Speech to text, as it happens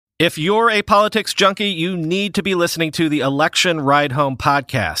If you're a politics junkie, you need to be listening to the Election Ride Home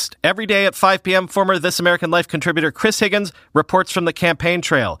podcast. Every day at 5 p.m., former This American Life contributor Chris Higgins reports from the campaign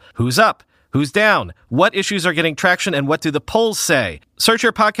trail. Who's up? Who's down? What issues are getting traction, and what do the polls say? Search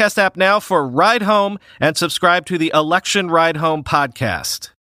your podcast app now for Ride Home and subscribe to the Election Ride Home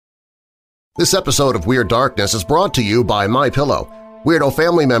podcast. This episode of Weird Darkness is brought to you by MyPillow. Weirdo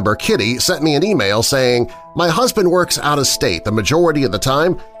family member Kitty sent me an email saying, "My husband works out of state the majority of the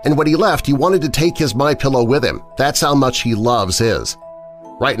time, and when he left he wanted to take his MyPillow with him. That's how much he loves his."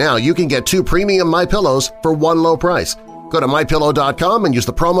 Right now you can get 2 premium MyPillows for one low price. Go to MyPillow.com and use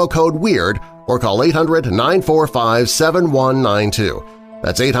the promo code WEIRD or call 800-945-7192.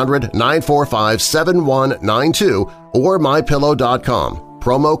 That's 800-945-7192 or MyPillow.com.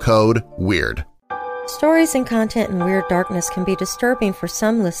 Promo code WEIRD. Stories and content in Weird Darkness can be disturbing for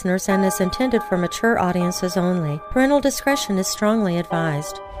some listeners and is intended for mature audiences only. Parental discretion is strongly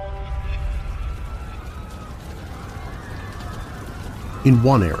advised. In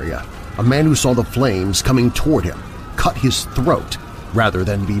one area, a man who saw the flames coming toward him cut his throat rather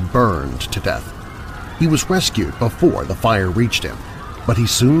than be burned to death. He was rescued before the fire reached him, but he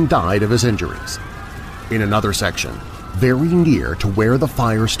soon died of his injuries. In another section, very near to where the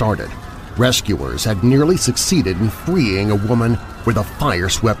fire started, rescuers had nearly succeeded in freeing a woman where the fire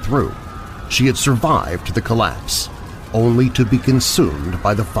swept through. She had survived the collapse, only to be consumed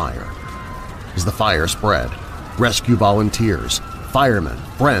by the fire. As the fire spread, rescue volunteers, firemen,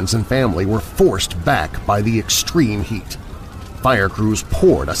 friends, and family were forced back by the extreme heat. Fire crews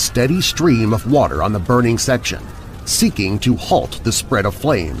poured a steady stream of water on the burning section, seeking to halt the spread of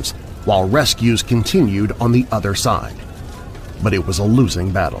flames while rescues continued on the other side. But it was a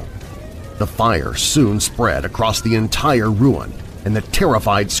losing battle. The fire soon spread across the entire ruin, and the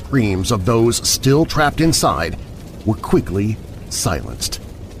terrified screams of those still trapped inside were quickly silenced,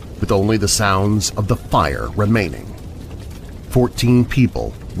 with only the sounds of the fire remaining. 14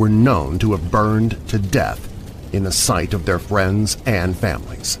 people were known to have burned to death in the sight of their friends and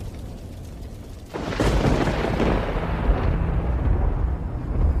families.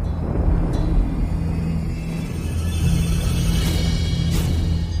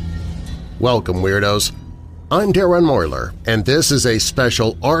 Welcome, Weirdos! I'm Darren Moyler, and this is a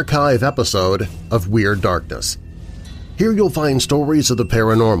special archive episode of Weird Darkness. Here you'll find stories of the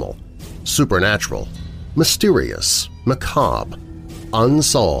paranormal, supernatural, mysterious, macabre,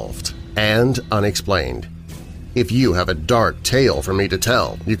 unsolved, and unexplained. If you have a dark tale for me to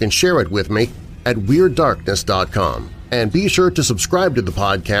tell, you can share it with me at WeirdDarkness.com, and be sure to subscribe to the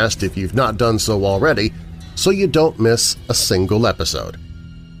podcast if you've not done so already so you don't miss a single episode.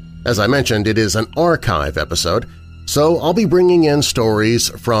 As I mentioned, it is an archive episode, so I'll be bringing in stories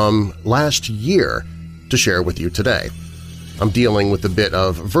from last year to share with you today. I'm dealing with a bit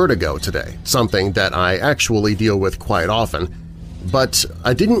of vertigo today, something that I actually deal with quite often, but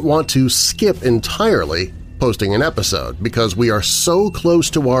I didn't want to skip entirely posting an episode because we are so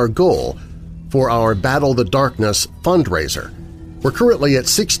close to our goal for our Battle the Darkness fundraiser. We're currently at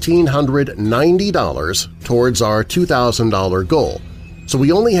 $1,690 towards our $2,000 goal, so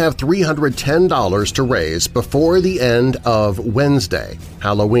we only have $310 to raise before the end of Wednesday,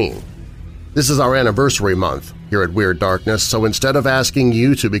 Halloween. This is our anniversary month here at Weird Darkness, so instead of asking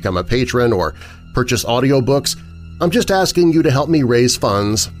you to become a patron or purchase audiobooks, I'm just asking you to help me raise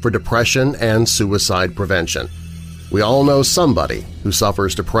funds for depression and suicide prevention. We all know somebody who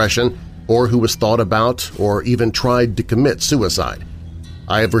suffers depression or who has thought about or even tried to commit suicide.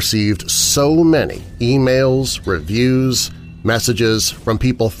 I have received so many emails, reviews, messages from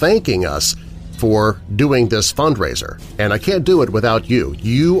people thanking us for doing this fundraiser, and I can't do it without you.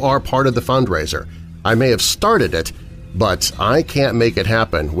 You are part of the fundraiser. I may have started it, but I can't make it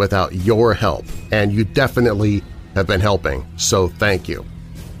happen without your help, and you definitely have been helping, so thank you.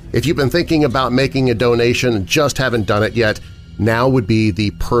 If you've been thinking about making a donation and just haven't done it yet, now would be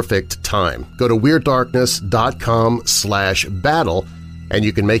the perfect time. Go to WeirdDarkness.com/battle and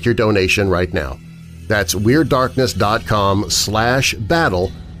you can make your donation right now. That's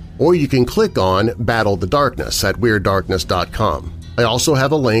WeirdDarkness.com/battle, or you can click on Battle the Darkness at WeirdDarkness.com. I also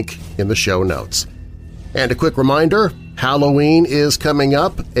have a link in the show notes. And a quick reminder, Halloween is coming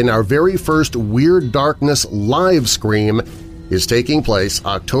up, and our very first Weird Darkness live stream is taking place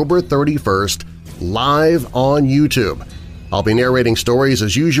October 31st live on YouTube. I'll be narrating stories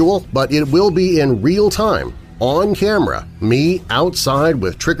as usual, but it will be in real time, on camera, me outside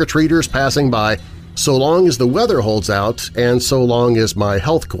with trick-or-treaters passing by, so long as the weather holds out and so long as my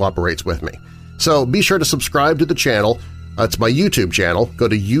health cooperates with me. So be sure to subscribe to the channel. It's my YouTube channel. Go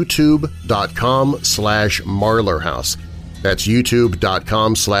to youtube.com/MarlerHouse. That's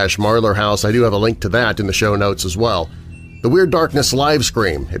youtube.com/MarlerHouse. I do have a link to that in the show notes as well. The Weird Darkness live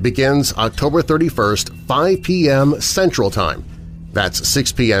stream, it begins October 31st, 5 p.m. Central Time. That's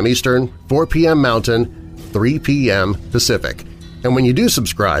 6 p.m. Eastern, 4 p.m. Mountain, 3 p.m. Pacific. And when you do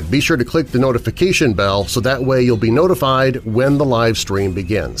subscribe, be sure to click the notification bell so that way you'll be notified when the live stream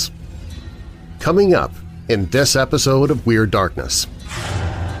begins. Coming up in this episode of Weird Darkness.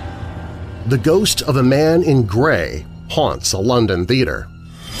 The ghost of a man in gray haunts a London theater.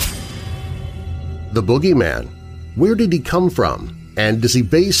 The Boogeyman. Where did he come from, and is he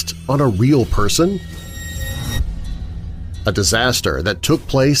based on a real person? A disaster that took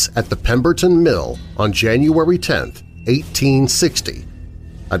place at the Pemberton Mill on January 10, 1860.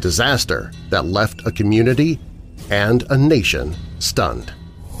 A disaster that left a community and a nation stunned.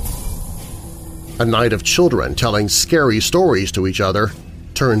 A night of children telling scary stories to each other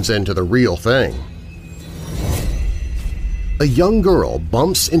turns into the real thing. A young girl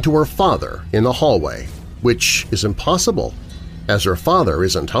bumps into her father in the hallway, which is impossible, as her father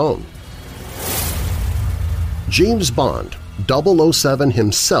isn't home. James Bond, 007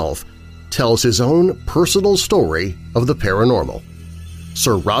 himself, tells his own personal story of the paranormal.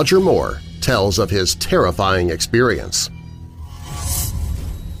 Sir Roger Moore tells of his terrifying experience.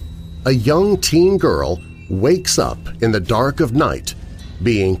 A young teen girl wakes up in the dark of night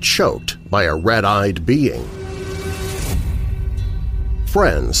being choked by a red-eyed being.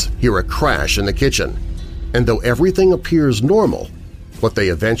 Friends hear a crash in the kitchen, and though everything appears normal, what they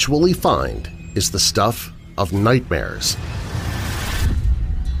eventually find is the stuff of nightmares.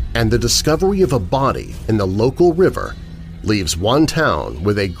 And the discovery of a body in the local river leaves one town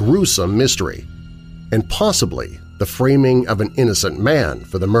with a gruesome mystery, and possibly the framing of an innocent man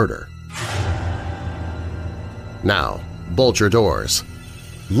for the murder. Now, bolt your doors,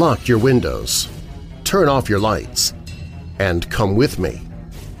 lock your windows, turn off your lights, and come with me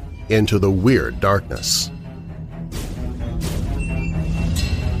into the Weird Darkness.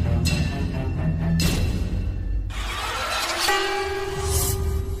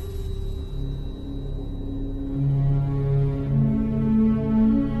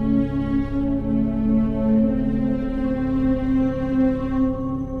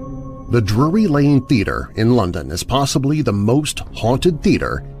 The Drury Lane Theatre in London is possibly the most haunted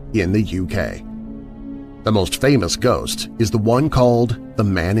theatre in the UK. The most famous ghost is the one called the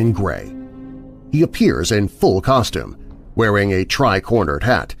Man in Grey. He appears in full costume, wearing a tri-cornered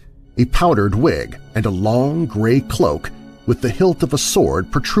hat, a powdered wig, and a long gray cloak with the hilt of a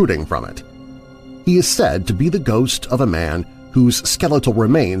sword protruding from it. He is said to be the ghost of a man whose skeletal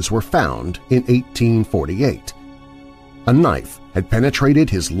remains were found in 1848. A knife had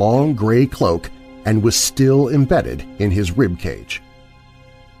penetrated his long gray cloak and was still embedded in his ribcage.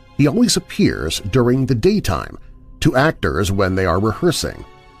 He always appears during the daytime to actors when they are rehearsing.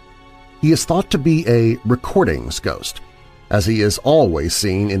 He is thought to be a recordings ghost, as he is always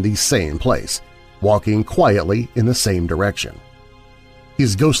seen in the same place, walking quietly in the same direction.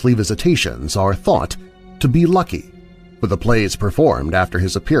 His ghostly visitations are thought to be lucky, for the plays performed after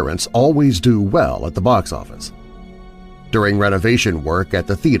his appearance always do well at the box office. During renovation work at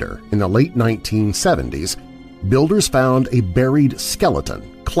the theater in the late 1970s, builders found a buried skeleton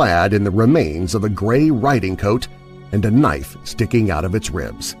clad in the remains of a gray riding coat and a knife sticking out of its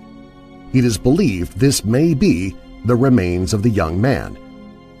ribs. It is believed this may be the remains of the young man,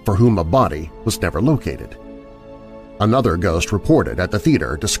 for whom a body was never located. Another ghost reported at the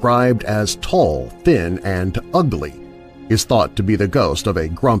theater, described as tall, thin, and ugly, is thought to be the ghost of a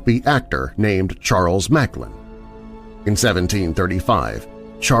grumpy actor named Charles Macklin. In 1735,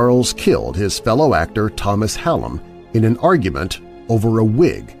 Charles killed his fellow actor Thomas Hallam in an argument over a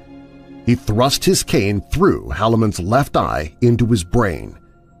wig. He thrust his cane through Hallam's left eye into his brain.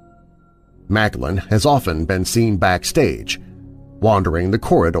 Macklin has often been seen backstage, wandering the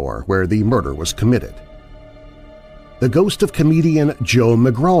corridor where the murder was committed. The ghost of comedian Joe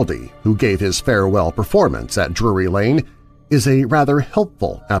McGraldy, who gave his farewell performance at Drury Lane, is a rather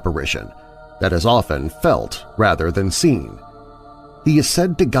helpful apparition that is often felt rather than seen. He is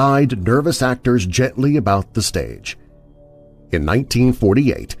said to guide nervous actors gently about the stage. In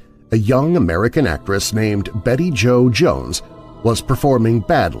 1948, a young American actress named Betty Jo Jones was performing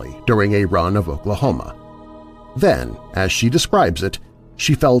badly during a run of Oklahoma. Then, as she describes it,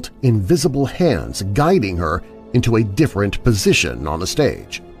 she felt invisible hands guiding her into a different position on the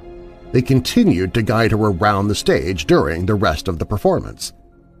stage. They continued to guide her around the stage during the rest of the performance.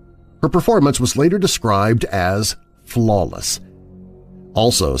 Her performance was later described as flawless.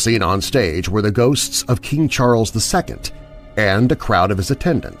 Also seen on stage were the ghosts of King Charles II and a crowd of his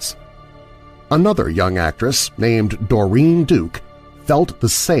attendants. Another young actress named Doreen Duke felt the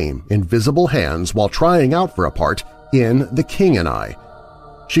same invisible hands while trying out for a part in The King and I.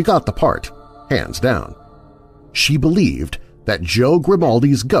 She got the part, hands down. She believed that Joe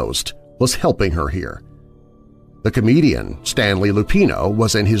Grimaldi's ghost was helping her here. The comedian Stanley Lupino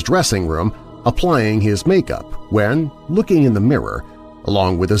was in his dressing room applying his makeup when, looking in the mirror,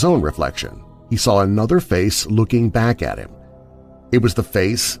 along with his own reflection, he saw another face looking back at him. It was the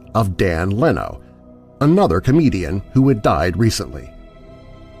face of Dan Leno, another comedian who had died recently.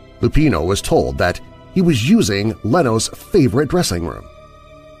 Lupino was told that he was using Leno's favorite dressing room.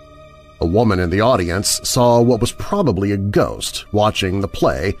 A woman in the audience saw what was probably a ghost watching the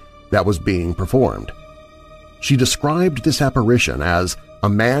play that was being performed. She described this apparition as a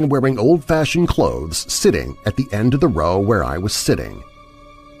man wearing old-fashioned clothes sitting at the end of the row where I was sitting.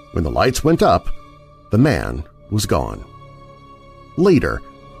 When the lights went up, the man was gone. Later,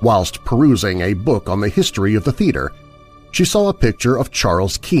 whilst perusing a book on the history of the theater, she saw a picture of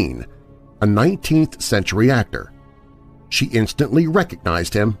Charles Keene, a 19th-century actor. She instantly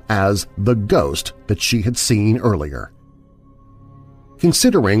recognized him as the ghost that she had seen earlier.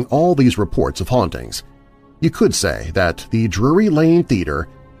 Considering all these reports of hauntings, you could say that the Drury Lane Theater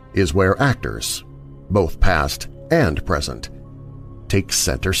is where actors, both past and present, take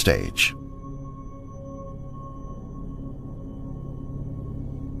center stage.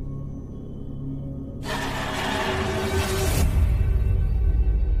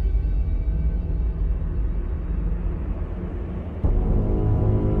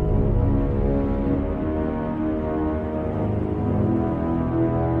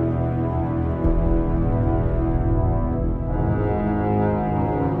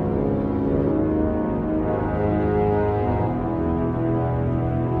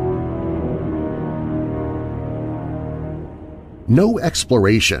 No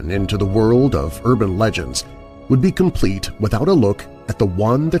exploration into the world of urban legends would be complete without a look at the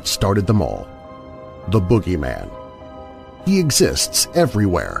one that started them all, the Boogeyman. He exists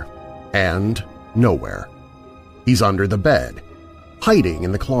everywhere and nowhere. He's under the bed, hiding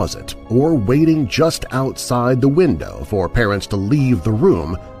in the closet, or waiting just outside the window for parents to leave the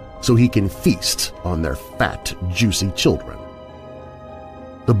room so he can feast on their fat, juicy children.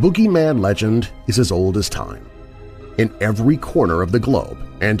 The Boogeyman legend is as old as time. In every corner of the globe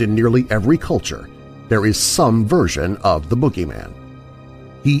and in nearly every culture, there is some version of the Boogeyman.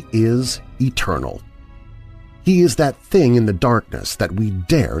 He is eternal. He is that thing in the darkness that we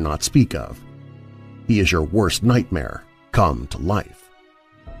dare not speak of. He is your worst nightmare come to life.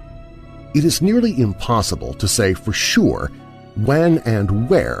 It is nearly impossible to say for sure when and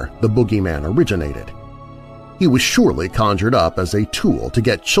where the Boogeyman originated. He was surely conjured up as a tool to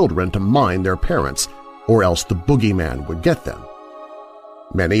get children to mind their parents, or else the Boogeyman would get them.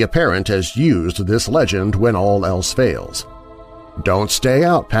 Many a parent has used this legend when all else fails. "Don't stay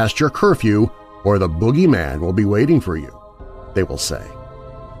out past your curfew or the Boogeyman will be waiting for you," they will say.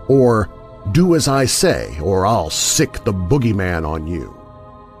 Or, "Do as I say or I'll sick the Boogeyman on you."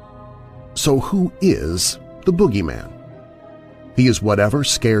 So who is the Boogeyman? He is whatever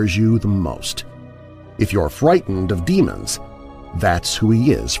scares you the most. If you're frightened of demons, that's who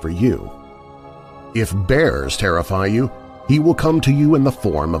he is for you. If bears terrify you, he will come to you in the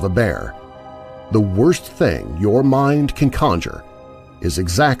form of a bear. The worst thing your mind can conjure is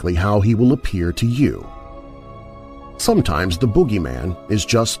exactly how he will appear to you. Sometimes the Boogeyman is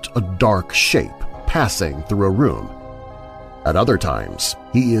just a dark shape passing through a room. At other times,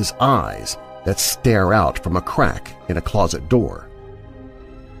 he is eyes that stare out from a crack in a closet door.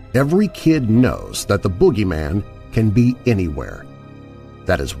 Every kid knows that the Boogeyman can be anywhere.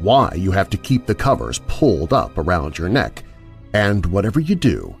 That is why you have to keep the covers pulled up around your neck, and whatever you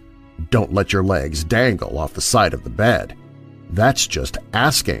do, don't let your legs dangle off the side of the bed. That's just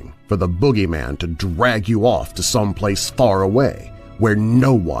asking for the Boogeyman to drag you off to someplace far away where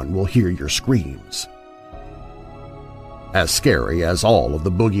no one will hear your screams. As scary as all of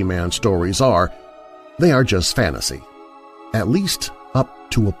the Boogeyman stories are, they are just fantasy, at least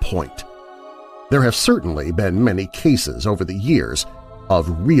up to a point. There have certainly been many cases over the years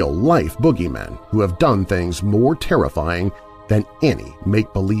of real-life boogeymen who have done things more terrifying than any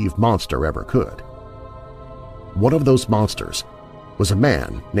make-believe monster ever could. One of those monsters was a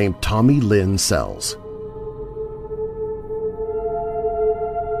man named Tommy Lynn Sells.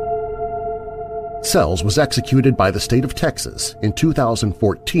 Sells was executed by the state of Texas in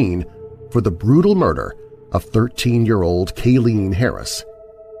 2014 for the brutal murder of 13-year-old Kayleen Harris.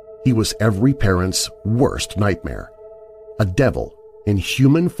 He was every parent's worst nightmare, a devil in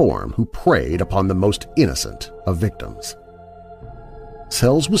human form who preyed upon the most innocent of victims.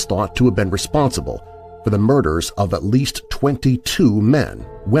 Sells was thought to have been responsible for the murders of at least 22 men,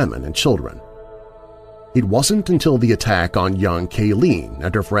 women, and children. It wasn't until the attack on young Kayleen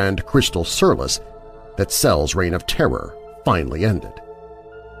and her friend Crystal Surlis that Sells' reign of terror finally ended.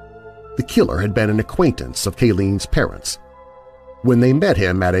 The killer had been an acquaintance of Kayleen's parents. When they met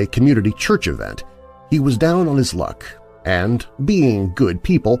him at a community church event, he was down on his luck, and, being good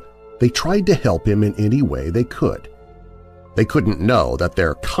people, they tried to help him in any way they could. They couldn't know that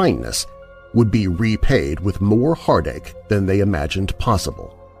their kindness would be repaid with more heartache than they imagined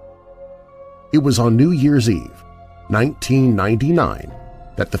possible. It was on New Year's Eve, 1999,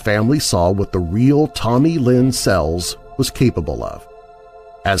 that the family saw what the real Tommy Lynn Sells was capable of.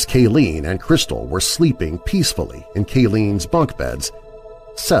 As Kayleen and Crystal were sleeping peacefully in Kayleen's bunk beds,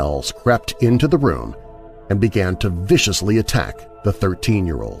 Sells crept into the room and began to viciously attack the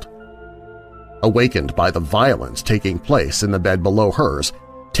 13-year-old. Awakened by the violence taking place in the bed below hers,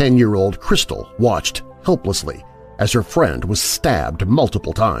 10-year-old Crystal watched helplessly as her friend was stabbed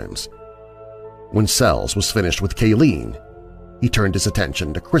multiple times. When Sells was finished with Kayleen, he turned his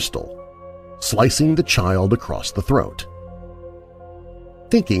attention to Crystal, slicing the child across the throat.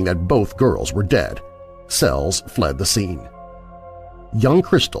 Thinking that both girls were dead, Sells fled the scene. Young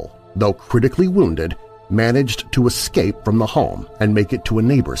Crystal, though critically wounded, managed to escape from the home and make it to a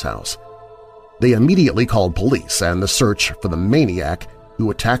neighbor's house. They immediately called police, and the search for the maniac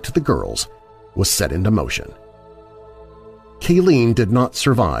who attacked the girls was set into motion. Kayleen did not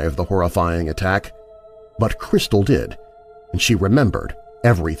survive the horrifying attack, but Crystal did, and she remembered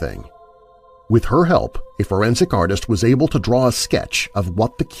everything. With her help, a forensic artist was able to draw a sketch of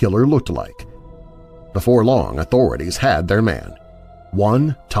what the killer looked like. Before long, authorities had their man,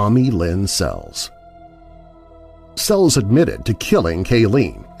 one Tommy Lynn Sells. Sells admitted to killing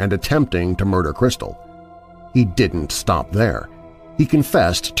Kayleen and attempting to murder Crystal. He didn't stop there. He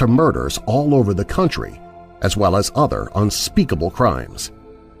confessed to murders all over the country, as well as other unspeakable crimes.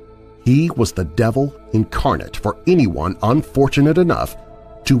 He was the devil incarnate for anyone unfortunate enough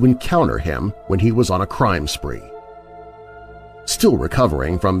to encounter him when he was on a crime spree. Still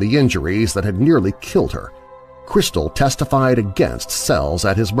recovering from the injuries that had nearly killed her, Crystal testified against Sells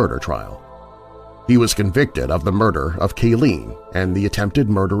at his murder trial. He was convicted of the murder of Kayleen and the attempted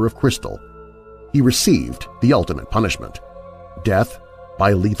murder of Crystal. He received the ultimate punishment, death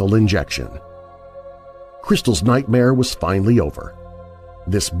by lethal injection. Crystal's nightmare was finally over.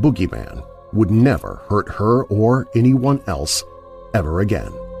 This boogeyman would never hurt her or anyone else ever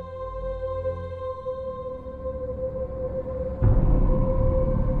again.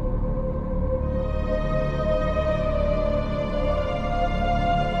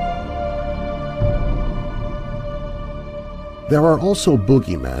 There are also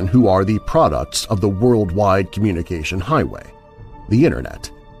boogeymen who are the products of the worldwide communication highway, the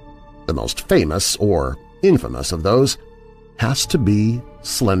Internet. The most famous or infamous of those has to be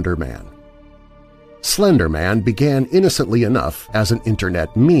Slender Man. Slender Man began innocently enough as an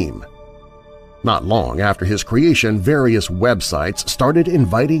Internet meme. Not long after his creation, various websites started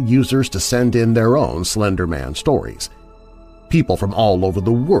inviting users to send in their own Slender Man stories. People from all over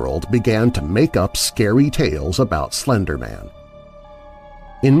the world began to make up scary tales about Slender Man.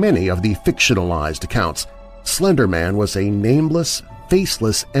 In many of the fictionalized accounts, Slender Man was a nameless,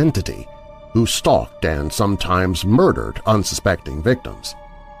 faceless entity who stalked and sometimes murdered unsuspecting victims.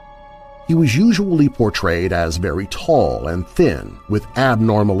 He was usually portrayed as very tall and thin with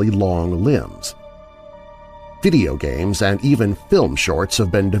abnormally long limbs. Video games and even film shorts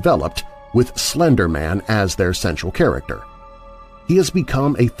have been developed with Slender Man as their central character. He has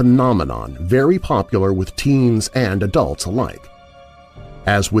become a phenomenon very popular with teens and adults alike.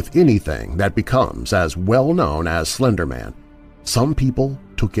 As with anything that becomes as well known as Slender Man, some people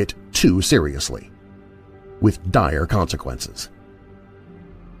took it too seriously, with dire consequences.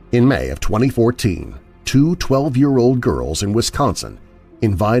 In May of 2014, two 12-year-old girls in Wisconsin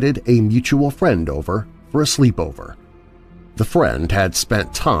invited a mutual friend over for a sleepover. The friend had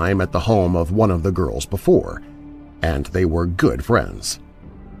spent time at the home of one of the girls before, and they were good friends.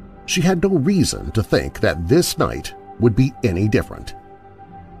 She had no reason to think that this night would be any different.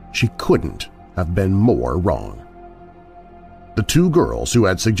 She couldn't have been more wrong. The two girls who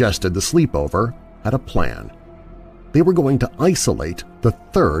had suggested the sleepover had a plan. They were going to isolate the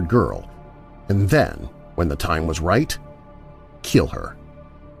third girl, and then, when the time was right, kill her.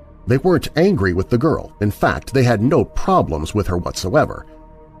 They weren't angry with the girl. In fact, they had no problems with her whatsoever.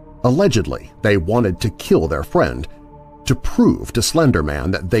 Allegedly, they wanted to kill their friend to prove to Slender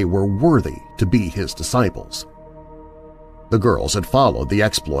Man that they were worthy to be his disciples. The girls had followed the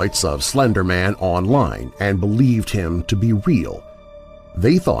exploits of Slender Man online and believed him to be real.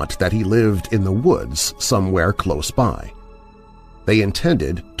 They thought that he lived in the woods somewhere close by. They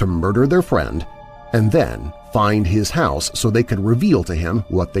intended to murder their friend and then find his house so they could reveal to him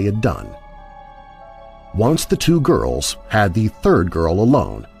what they had done. Once the two girls had the third girl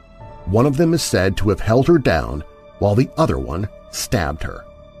alone, one of them is said to have held her down while the other one stabbed her.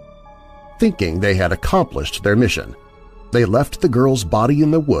 Thinking they had accomplished their mission, they left the girl's body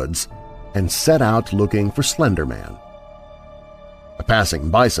in the woods and set out looking for Slender Man. A passing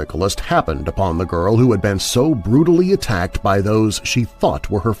bicyclist happened upon the girl who had been so brutally attacked by those she thought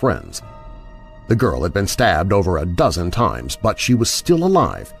were her friends. The girl had been stabbed over a dozen times, but she was still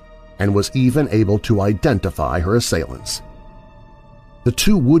alive and was even able to identify her assailants. The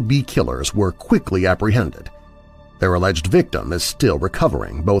two would-be killers were quickly apprehended. Their alleged victim is still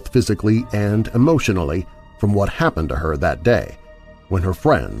recovering, both physically and emotionally, from what happened to her that day when her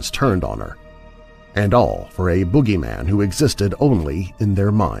friends turned on her, and all for a boogeyman who existed only in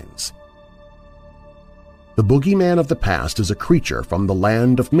their minds. The boogeyman of the past is a creature from the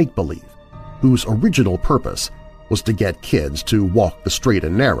land of make-believe, whose original purpose was to get kids to walk the straight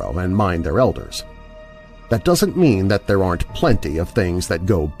and narrow and mind their elders. That doesn't mean that there aren't plenty of things that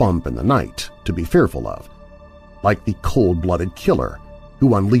go bump in the night to be fearful of, like the cold-blooded killer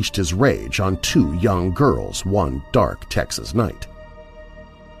who unleashed his rage on two young girls one dark Texas night.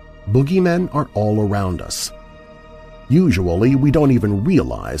 Boogeymen are all around us. Usually we don't even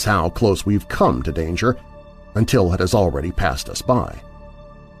realize how close we've come to danger until it has already passed us by.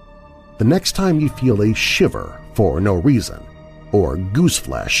 The next time you feel a shiver for no reason, or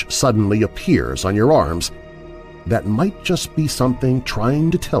gooseflesh suddenly appears on your arms, that might just be something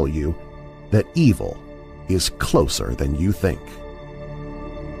trying to tell you that evil is closer than you think.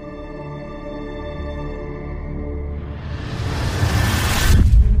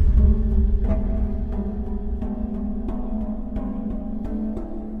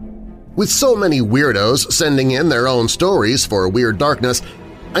 With so many weirdos sending in their own stories for Weird Darkness,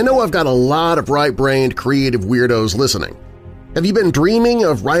 I know I've got a lot of right-brained creative weirdos listening. Have you been dreaming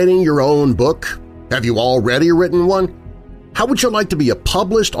of writing your own book? Have you already written one? How would you like to be a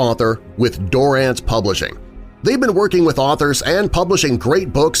published author with Dorrance Publishing? They've been working with authors and publishing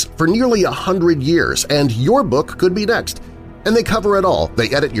great books for nearly 100 years, and your book could be next. And they cover it all. They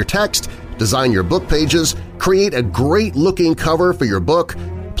edit your text, design your book pages, create a great-looking cover for your book.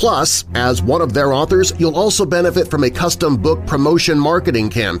 Plus, as one of their authors, you'll also benefit from a custom book promotion marketing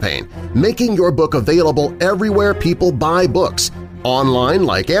campaign, making your book available everywhere people buy books, online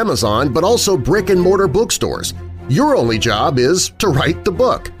like Amazon, but also brick-and-mortar bookstores. Your only job is to write the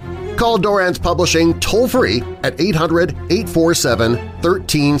book. Call Dorrance Publishing toll-free at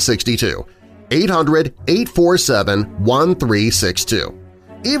 800-847-1362, 800-847-1362.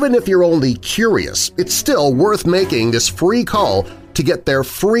 Even if you're only curious, it's still worth making this free call to get their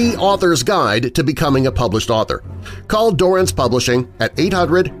free author's guide to becoming a published author. Call Dorrance Publishing at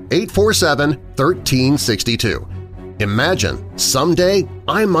 800-847-1362. Imagine someday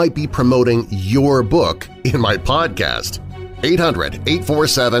I might be promoting your book in my podcast.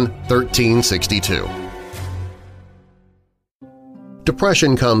 800-847-1362.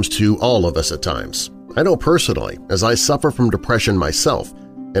 Depression comes to all of us at times. I know personally, as I suffer from depression myself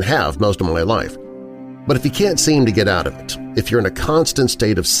and have most of my life. But if you can't seem to get out of it, if you're in a constant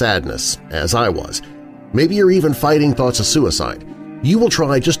state of sadness, as I was, maybe you're even fighting thoughts of suicide, you will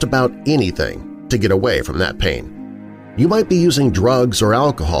try just about anything to get away from that pain. You might be using drugs or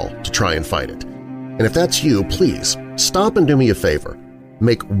alcohol to try and fight it. And if that's you, please stop and do me a favor.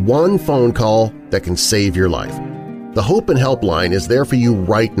 Make one phone call that can save your life. The Hope and Help line is there for you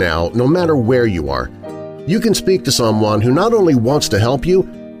right now, no matter where you are. You can speak to someone who not only wants to help you,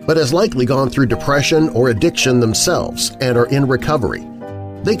 but has likely gone through depression or addiction themselves and are in recovery.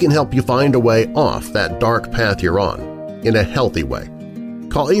 They can help you find a way off that dark path you're on in a healthy way.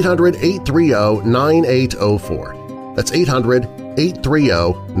 Call 800-830-9804. That's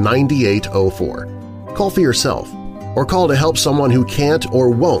 800-830-9804. Call for yourself, or call to help someone who can't or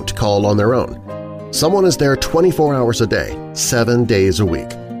won't call on their own. Someone is there 24 hours a day, 7 days a week.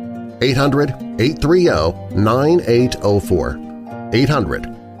 800-830-9804.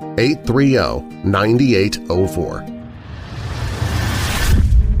 800-830-9804.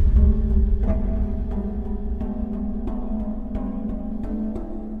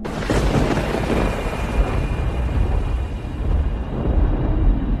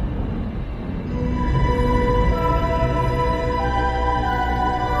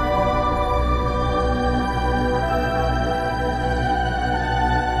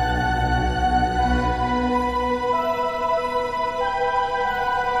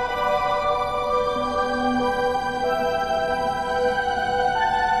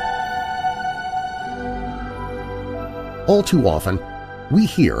 All too often, we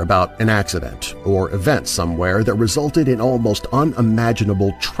hear about an accident or event somewhere that resulted in almost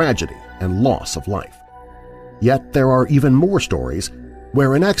unimaginable tragedy and loss of life. Yet there are even more stories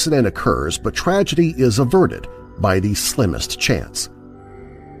where an accident occurs but tragedy is averted by the slimmest chance.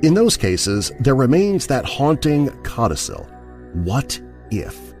 In those cases, there remains that haunting codicil, what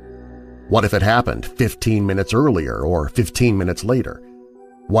if? What if it happened 15 minutes earlier or 15 minutes later?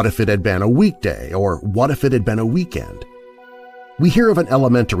 What if it had been a weekday, or what if it had been a weekend? We hear of an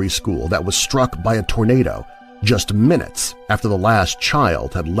elementary school that was struck by a tornado just minutes after the last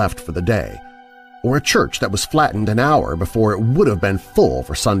child had left for the day, or a church that was flattened an hour before it would have been full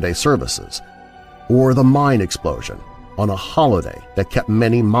for Sunday services, or the mine explosion on a holiday that kept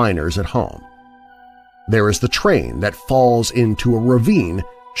many miners at home. There is the train that falls into a ravine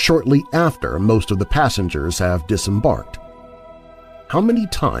shortly after most of the passengers have disembarked. How many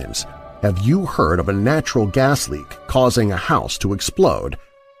times have you heard of a natural gas leak causing a house to explode,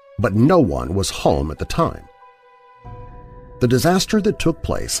 but no one was home at the time? The disaster that took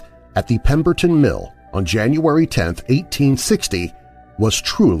place at the Pemberton Mill on January 10, 1860, was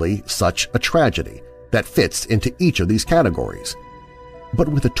truly such a tragedy that fits into each of these categories. But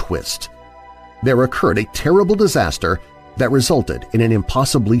with a twist. There occurred a terrible disaster that resulted in an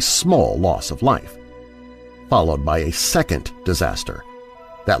impossibly small loss of life, followed by a second disaster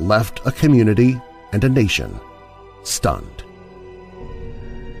that left a community and a nation stunned.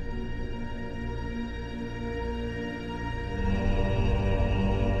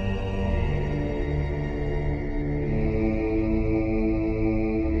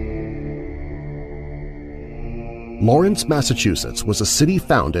 Lawrence, Massachusetts was a city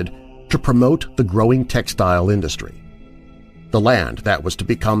founded to promote the growing textile industry. The land that was to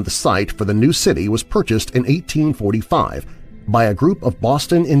become the site for the new city was purchased in 1845 by a group of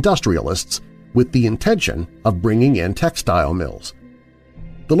Boston industrialists with the intention of bringing in textile mills.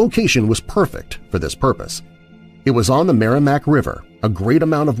 The location was perfect for this purpose. It was on the Merrimack River. A great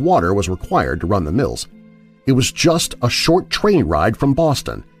amount of water was required to run the mills. It was just a short train ride from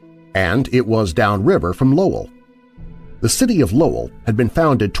Boston, and it was downriver from Lowell. The city of Lowell had been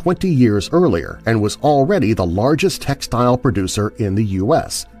founded 20 years earlier and was already the largest textile producer in the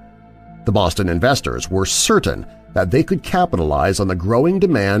U.S. The Boston investors were certain that they could capitalize on the growing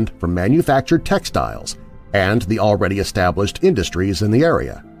demand for manufactured textiles and the already established industries in the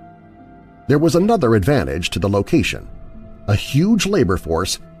area. There was another advantage to the location, a huge labor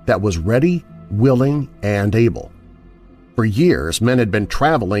force that was ready, willing, and able. For years, men had been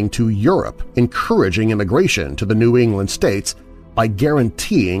traveling to Europe, encouraging immigration to the New England states by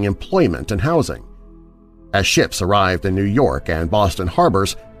guaranteeing employment and housing. As ships arrived in New York and Boston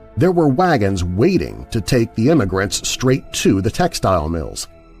harbors, there were wagons waiting to take the immigrants straight to the textile mills.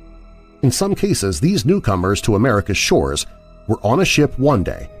 In some cases, these newcomers to America's shores were on a ship one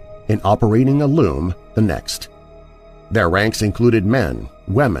day and operating a loom the next. Their ranks included men,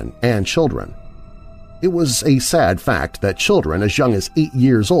 women, and children. It was a sad fact that children as young as 8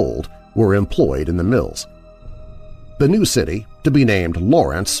 years old were employed in the mills. The new city, to be named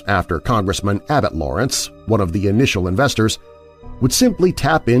Lawrence after Congressman Abbott Lawrence, one of the initial investors, would simply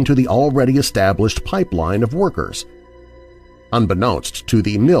tap into the already established pipeline of workers. Unbeknownst to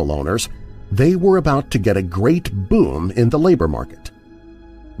the mill owners, they were about to get a great boom in the labor market.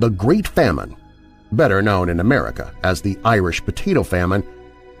 The Great Famine, better known in America as the Irish Potato Famine,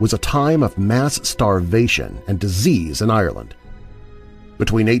 was a time of mass starvation and disease in Ireland.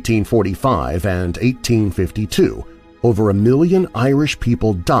 Between 1845 and 1852, over 1 million Irish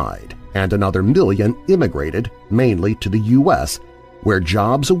people died and another 1 million immigrated mainly to the U.S., where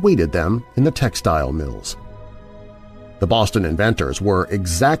jobs awaited them in the textile mills. The Boston inventors were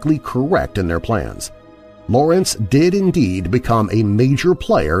exactly correct in their plans. Lawrence did indeed become a major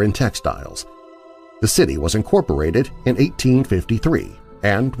player in textiles. The city was incorporated in 1853.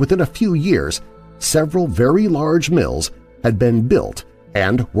 And within a few years, several very large mills had been built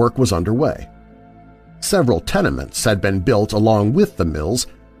and work was underway. Several tenements had been built along with the mills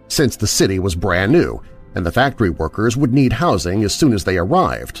since the city was brand new and the factory workers would need housing as soon as they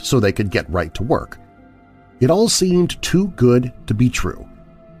arrived so they could get right to work. It all seemed too good to be true.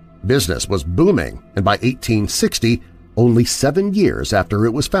 Business was booming, and by 1860, only 7 years after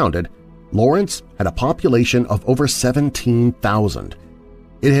it was founded, Lawrence had a population of over 17,000.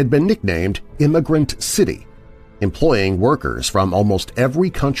 It had been nicknamed Immigrant City, employing workers from almost every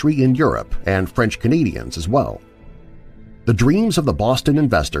country in Europe and French Canadians as well. The dreams of the Boston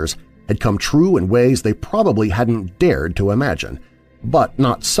investors had come true in ways they probably hadn't dared to imagine, but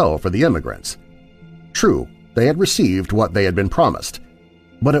not so for the immigrants. True, they had received what they had been promised,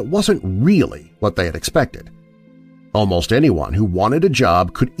 but it wasn't really what they had expected. Almost anyone who wanted a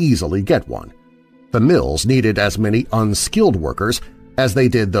job could easily get one. The mills needed as many unskilled workers as they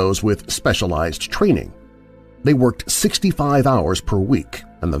did those with specialized training. They worked 65 hours per week,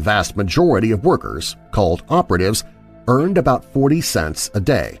 and the vast majority of workers, called operatives, earned about 40 cents a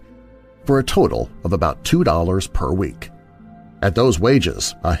day, for a total of about $2 per week. At those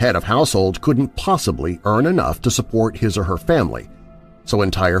wages, a head of household couldn't possibly earn enough to support his or her family, so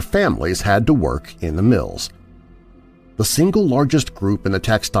entire families had to work in the mills. The single largest group in the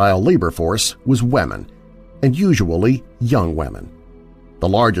textile labor force was women, and usually young women. The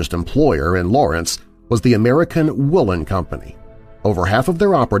largest employer in Lawrence was the American Woolen Company. Over half of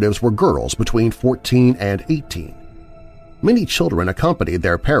their operatives were girls between 14 and 18. Many children accompanied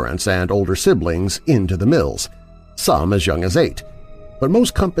their parents and older siblings into the mills, some as young as 8, but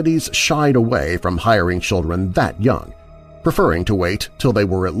most companies shied away from hiring children that young, preferring to wait till they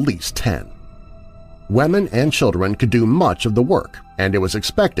were at least 10. Women and children could do much of the work, and it was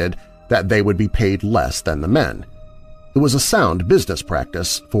expected that they would be paid less than the men. It was a sound business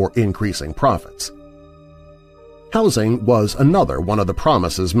practice for increasing profits. Housing was another one of the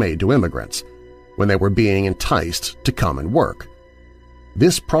promises made to immigrants when they were being enticed to come and work.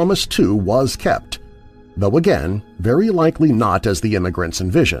 This promise, too, was kept, though again, very likely not as the immigrants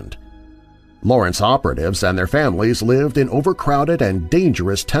envisioned. Lawrence operatives and their families lived in overcrowded and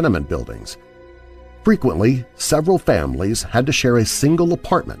dangerous tenement buildings. Frequently, several families had to share a single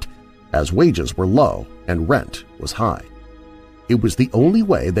apartment as wages were low and rent was high. It was the only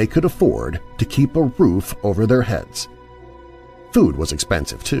way they could afford to keep a roof over their heads. Food was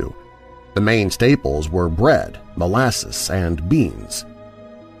expensive, too. The main staples were bread, molasses, and beans.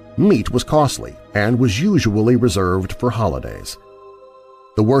 Meat was costly and was usually reserved for holidays.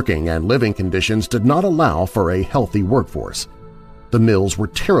 The working and living conditions did not allow for a healthy workforce. The mills were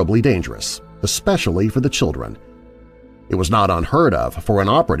terribly dangerous, especially for the children. It was not unheard of for an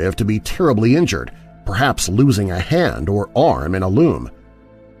operative to be terribly injured, perhaps losing a hand or arm in a loom.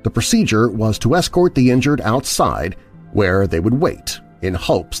 The procedure was to escort the injured outside, where they would wait in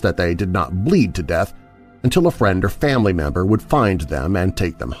hopes that they did not bleed to death until a friend or family member would find them and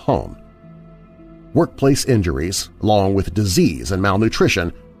take them home. Workplace injuries, along with disease and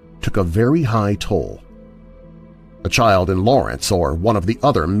malnutrition, took a very high toll. A child in Lawrence or one of the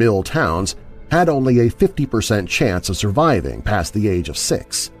other mill towns had only a 50% chance of surviving past the age of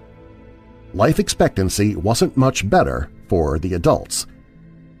 6. Life expectancy wasn't much better for the adults.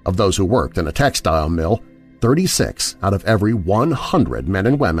 Of those who worked in a textile mill, 36 out of every 100 men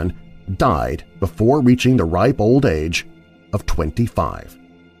and women died before reaching the ripe old age of 25.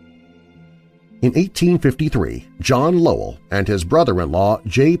 In 1853, John Lowell and his brother-in-law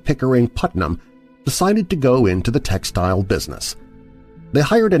J. Pickering Putnam decided to go into the textile business. They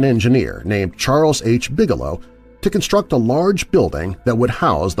hired an engineer named Charles H. Bigelow to construct a large building that would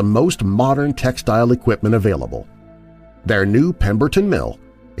house the most modern textile equipment available. Their new Pemberton Mill,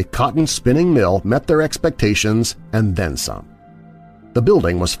 a cotton spinning mill, met their expectations and then some. The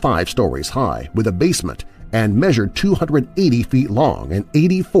building was 5 stories high with a basement and measured 280 feet long and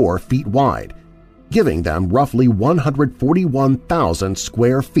 84 feet wide, giving them roughly 141,000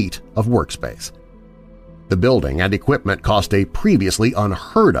 square feet of workspace. The building and equipment cost a previously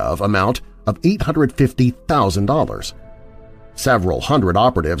unheard-of amount of $850,000. Several hundred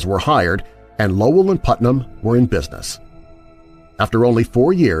operatives were hired, and Lowell and Putnam were in business. After only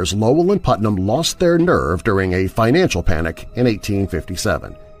 4 years, Lowell and Putnam lost their nerve during a financial panic in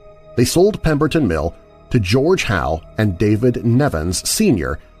 1857. They sold Pemberton Mill to George Howe and David Nevins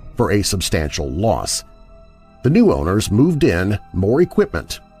Sr. for a substantial loss. The new owners moved in more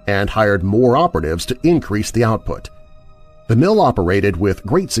equipment and hired more operatives to increase the output. The mill operated with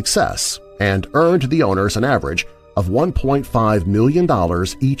great success and earned the owners an average of $1.5 million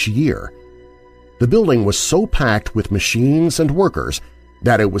each year. The building was so packed with machines and workers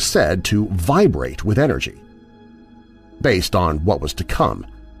that it was said to vibrate with energy. Based on what was to come,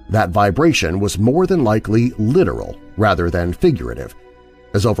 that vibration was more than likely literal rather than figurative,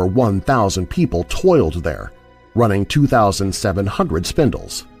 as over 1,000 people toiled there, running 2,700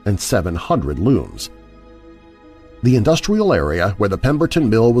 spindles and 700 looms. The industrial area where the Pemberton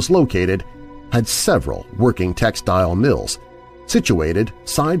Mill was located had several working textile mills, situated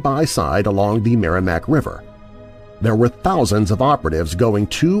side by side along the Merrimack River. There were thousands of operatives going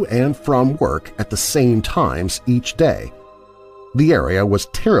to and from work at the same times each day. The area was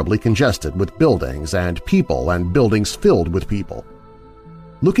terribly congested with buildings and people and buildings filled with people.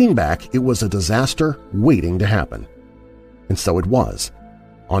 Looking back, it was a disaster waiting to happen. And so it was.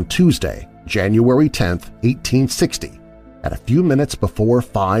 On Tuesday, January 10, 1860, at a few minutes before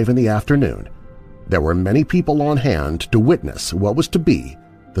 5 in the afternoon, There were many people on hand to witness what was to be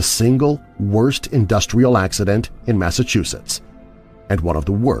the single worst industrial accident in Massachusetts, and one of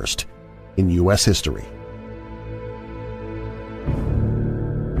the worst in U.S. history.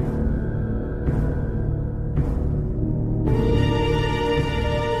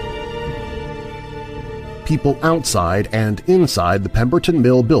 People outside and inside the Pemberton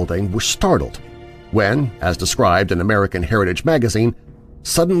Mill building were startled when, as described in American Heritage magazine,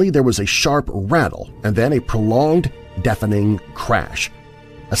 suddenly there was a sharp rattle and then a prolonged, deafening crash.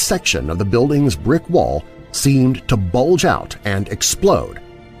 A section of the building's brick wall seemed to bulge out and explode,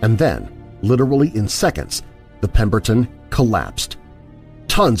 and then, literally in seconds, the Pemberton collapsed.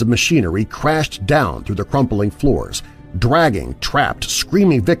 Tons of machinery crashed down through the crumbling floors, dragging trapped,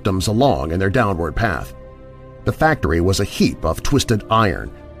 screaming victims along in their downward path. The factory was a heap of twisted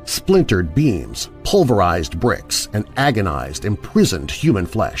iron, splintered beams, pulverized bricks, and agonized, imprisoned human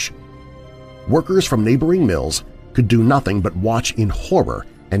flesh. Workers from neighboring mills could do nothing but watch in horror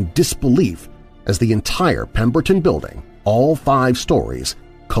and disbelief as the entire Pemberton building, all 5 stories,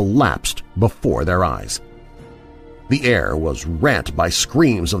 collapsed before their eyes. The air was rent by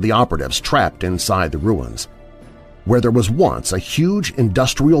screams of the operatives trapped inside the ruins. Where there was once a huge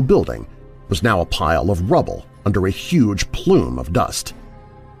industrial building was now a pile of rubble under a huge plume of dust.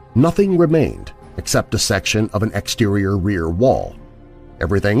 Nothing remained except a section of an exterior rear wall.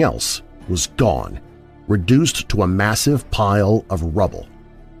 Everything else was gone, reduced to a massive pile of rubble.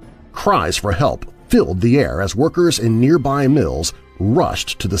 Cries for help filled the air as workers in nearby mills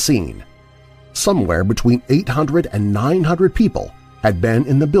rushed to the scene. Somewhere between 800 and 900 people had been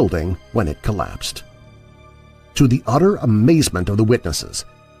in the building when it collapsed. To the utter amazement of the witnesses,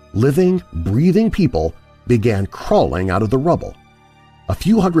 living, breathing people began crawling out of the rubble. A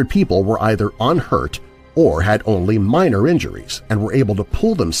few hundred people were either unhurt or had only minor injuries and were able to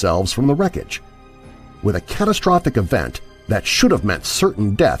pull themselves from the wreckage. With a catastrophic event that should have meant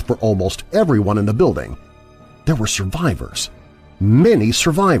certain death for almost everyone in the building, there were survivors, many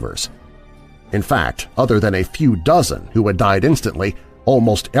survivors. In fact, other than a few dozen who had died instantly,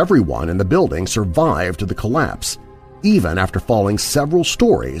 almost everyone in the building survived the collapse, even after falling several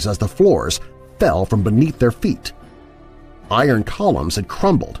stories as the floors fell from beneath their feet. Iron columns had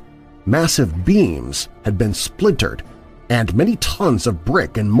crumbled, massive beams had been splintered, and many tons of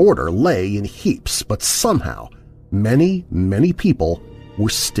brick and mortar lay in heaps, but somehow many, many people were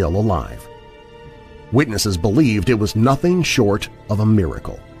still alive. Witnesses believed it was nothing short of a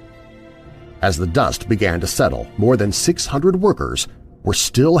miracle. As the dust began to settle, more than 600 workers were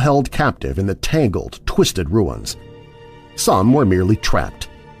still held captive in the tangled, twisted ruins. Some were merely trapped.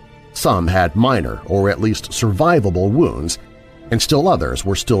 Some had minor or at least survivable wounds, and still others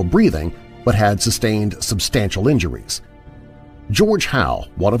were still breathing but had sustained substantial injuries. George Howe,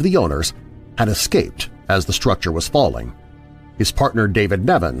 one of the owners, had escaped as the structure was falling. His partner David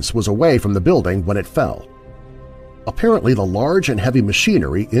Nevins was away from the building when it fell. Apparently the large and heavy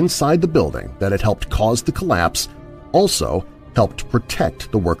machinery inside the building that had helped cause the collapse also helped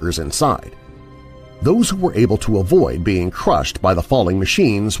protect the workers inside. Those who were able to avoid being crushed by the falling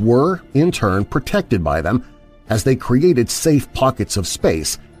machines were, in turn, protected by them as they created safe pockets of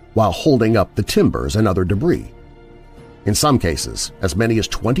space while holding up the timbers and other debris. In some cases, as many as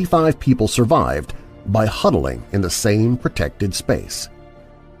 25 people survived by huddling in the same protected space.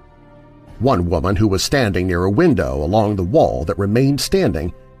 One woman who was standing near a window along the wall that remained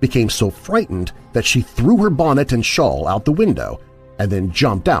standing became so frightened that she threw her bonnet and shawl out the window and then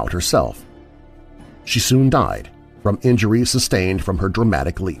jumped out herself. She soon died from injuries sustained from her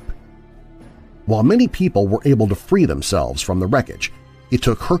dramatic leap. While many people were able to free themselves from the wreckage, it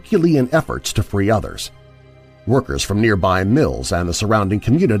took Herculean efforts to free others. Workers from nearby mills and the surrounding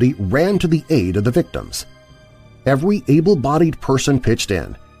community ran to the aid of the victims. Every able-bodied person pitched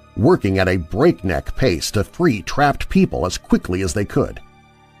in, working at a breakneck pace to free trapped people as quickly as they could.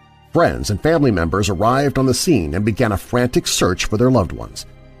 Friends and family members arrived on the scene and began a frantic search for their loved ones.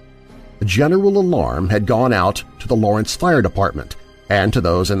 A general alarm had gone out to the Lawrence Fire Department and to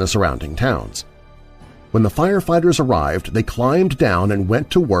those in the surrounding towns. When the firefighters arrived, they climbed down and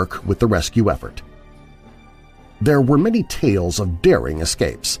went to work with the rescue effort. There were many tales of daring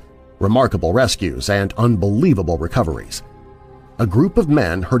escapes, remarkable rescues, and unbelievable recoveries. A group of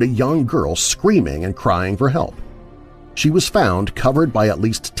men heard a young girl screaming and crying for help. She was found covered by at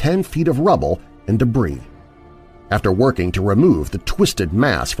least 10 feet of rubble and debris. After working to remove the twisted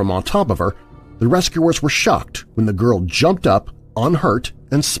mass from on top of her, the rescuers were shocked when the girl jumped up, unhurt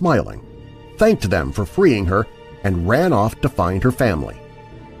and smiling, thanked them for freeing her, and ran off to find her family.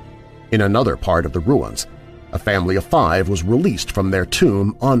 In another part of the ruins, A family of 5 was released from their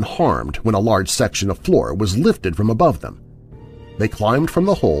tomb unharmed when a large section of floor was lifted from above them. They climbed from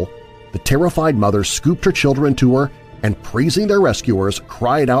the hole, the terrified mother scooped her children to her, and praising their rescuers,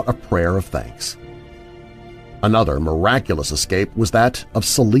 cried out a prayer of thanks. Another miraculous escape was that of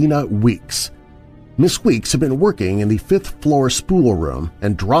Selena Weeks. Miss Weeks had been working in the 5th-floor spool room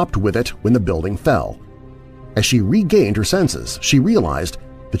and dropped with it when the building fell. As she regained her senses, she realized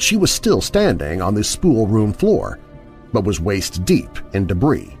that she was still standing on the spool room floor, but was waist-deep in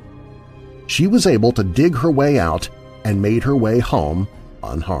debris. She was able to dig her way out and made her way home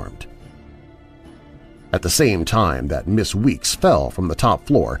unharmed. At the same time that Miss Weeks fell from the top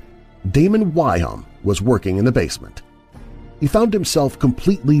floor, Damon Wyham was working in the basement. He found himself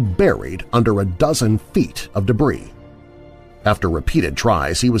completely buried under a dozen feet of debris. After repeated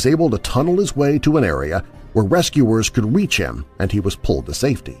tries, he was able to tunnel his way to an area where rescuers could reach him, and he was pulled to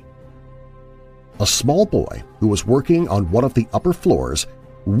safety. A small boy who was working on one of the upper floors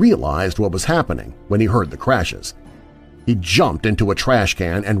realized what was happening when he heard the crashes. He jumped into a trash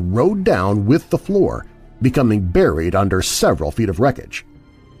can and rode down with the floor, becoming buried under several feet of wreckage.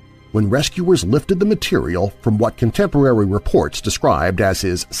 When rescuers lifted the material from what contemporary reports described as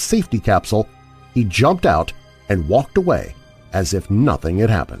his safety capsule, he jumped out and walked away as if nothing had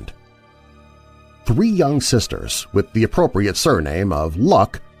happened. 3 young sisters with the appropriate surname of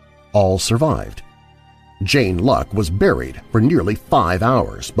Luck all survived. Jane Luck was buried for nearly 5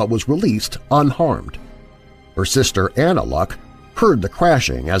 hours but was released unharmed. Her sister Anna Luck heard the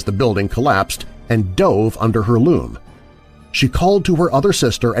crashing as the building collapsed and dove under her loom. She called to her other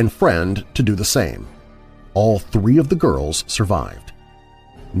sister and friend to do the same. All 3 of the girls survived.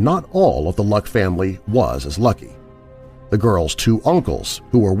 Not all of the Luck family was as lucky. The girls' 2 uncles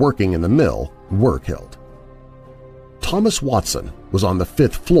who were working in the mill were killed. Thomas Watson was on the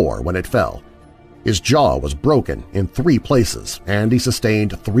 5th floor when it fell. His jaw was broken in 3 places, and he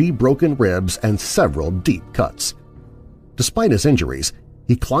sustained 3 broken ribs and several deep cuts. Despite his injuries,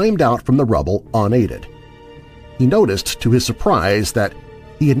 he climbed out from the rubble unaided. He noticed to his surprise that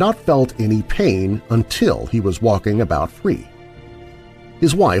he had not felt any pain until he was walking about free.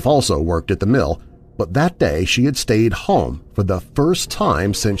 His wife also worked at the mill, but that day she had stayed home for the first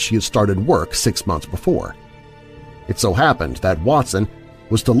time since she had started work 6 months before. It so happened that Watson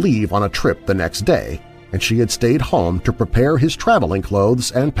was to leave on a trip the next day, and she had stayed home to prepare his traveling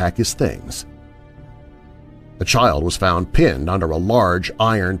clothes and pack his things. The child was found pinned under a large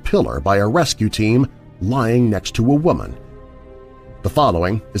iron pillar by a rescue team lying next to a woman. The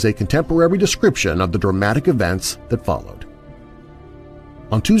following is a contemporary description of the dramatic events that followed.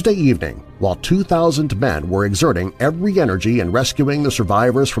 On Tuesday evening, while 2,000 men were exerting every energy in rescuing the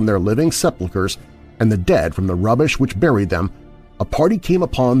survivors from their living sepulchres and the dead from the rubbish which buried them, a party came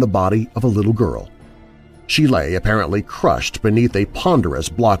upon the body of a little girl. She lay apparently crushed beneath a ponderous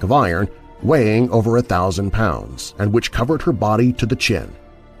block of iron weighing over 1,000 pounds and which covered her body to the chin.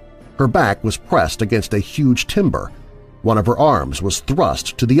 Her back was pressed against a huge timber. One of her arms was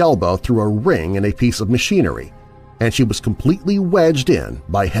thrust to the elbow through a ring in a piece of machinery, and she was completely wedged in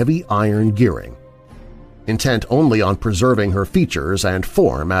by heavy iron gearing. Intent only on preserving her features and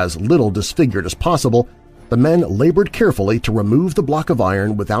form as little disfigured as possible, the men labored carefully to remove the block of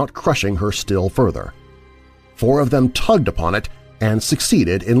iron without crushing her still further. 4 of them tugged upon it and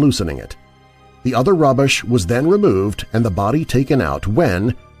succeeded in loosening it. The other rubbish was then removed and the body taken out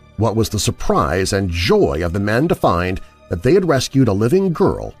when, what was the surprise and joy of the men to find that they had rescued a living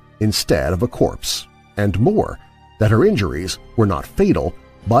girl instead of a corpse, and more, that her injuries were not fatal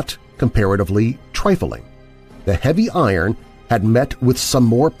but comparatively trifling. The heavy iron had met with some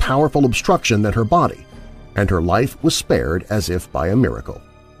more powerful obstruction than her body, and her life was spared as if by a miracle.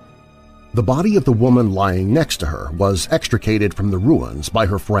 The body of the woman lying next to her was extricated from the ruins by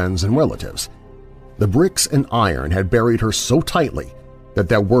her friends and relatives. The bricks and iron had buried her so tightly that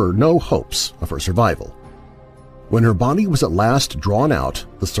there were no hopes of her survival. When her body was at last drawn out,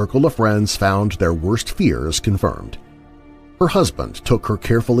 the circle of friends found their worst fears confirmed. Her husband took her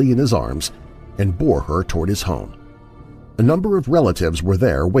carefully in his arms and bore her toward his home. A number of relatives were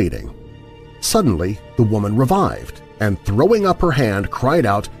there waiting. Suddenly, the woman revived and, throwing up her hand, cried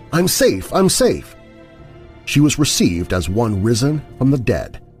out, "I'm safe! I'm safe!" She was received as one risen from the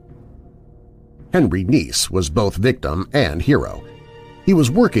dead. Henry Neese was both victim and hero. He was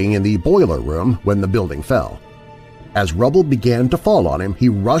working in the boiler room when the building fell. As rubble began to fall on him, he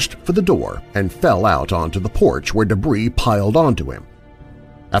rushed for the door and fell out onto the porch where debris piled onto him.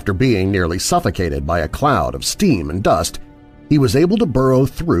 After being nearly suffocated by a cloud of steam and dust, he was able to burrow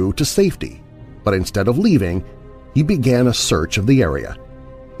through to safety, but instead of leaving, he began a search of the area.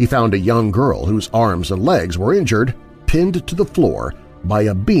 He found a young girl whose arms and legs were injured, pinned to the floor by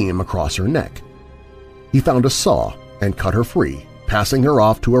a beam across her neck. He found a saw and cut her free, passing her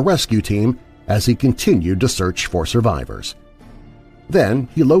off to a rescue team as he continued to search for survivors. Then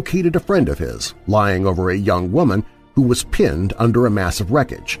he located a friend of his lying over a young woman who was pinned under a massive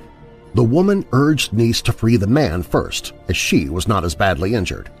wreckage. The woman urged Neese to free the man first, as she was not as badly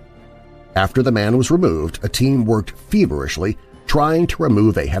injured. After the man was removed, a team worked feverishly trying to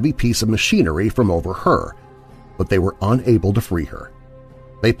remove a heavy piece of machinery from over her, but they were unable to free her.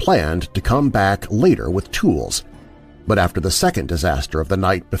 They planned to come back later with tools, but after the second disaster of the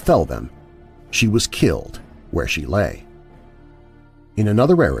night befell them, she was killed where she lay. In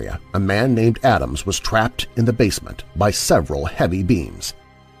another area, a man named Adams was trapped in the basement by several heavy beams.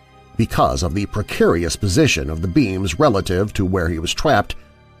 Because of the precarious position of the beams relative to where he was trapped,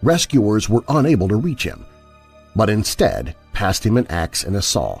 rescuers were unable to reach him, but instead passed him an axe and a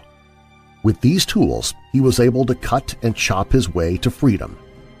saw. With these tools, he was able to cut and chop his way to freedom.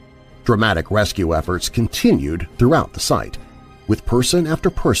 Dramatic rescue efforts continued throughout the site, with person after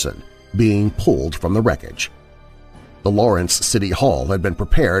person being pulled from the wreckage. The Lawrence City Hall had been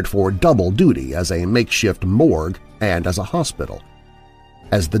prepared for double duty as a makeshift morgue and as a hospital.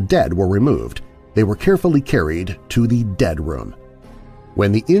 As the dead were removed, they were carefully carried to the dead room.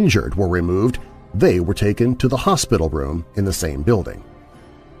 When the injured were removed, they were taken to the hospital room in the same building.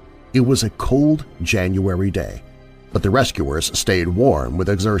 It was a cold January day, but the rescuers stayed warm with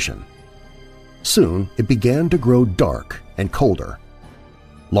exertion. Soon it began to grow dark and colder.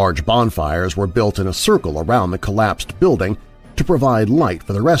 Large bonfires were built in a circle around the collapsed building to provide light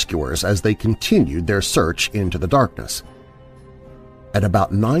for the rescuers as they continued their search into the darkness. At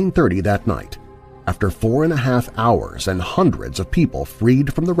about 9:30 that night, after 4.5 hours and hundreds of people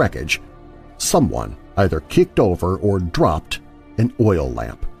freed from the wreckage, someone either kicked over or dropped an oil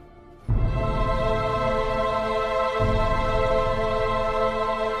lamp.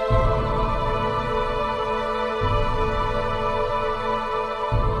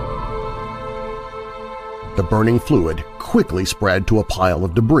 The burning fluid quickly spread to a pile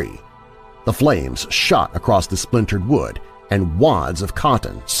of debris. The flames shot across the splintered wood, and wads of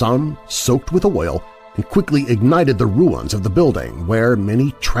cotton, some soaked with oil, and quickly ignited the ruins of the building where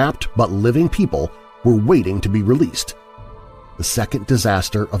many trapped but living people were waiting to be released. The second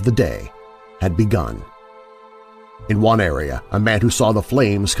disaster of the day had begun. In one area, a man who saw the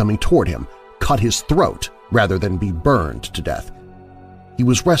flames coming toward him cut his throat rather than be burned to death. He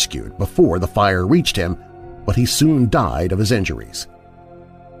was rescued before the fire reached him, but he soon died of his injuries.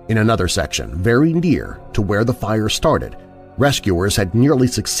 In another section, very near to where the fire started, rescuers had nearly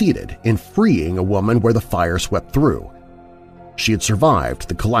succeeded in freeing a woman where the fire swept through. She had survived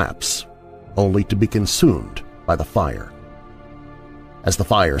the collapse, only to be consumed by the fire. As the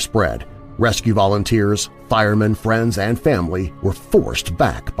fire spread, rescue volunteers, firemen, friends, and family were forced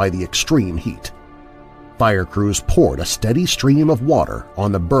back by the extreme heat. Fire crews poured a steady stream of water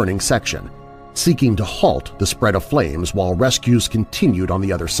on the burning section, seeking to halt the spread of flames while rescues continued on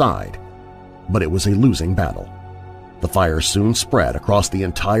the other side. But it was a losing battle. The fire soon spread across the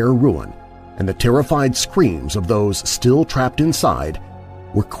entire ruin, and the terrified screams of those still trapped inside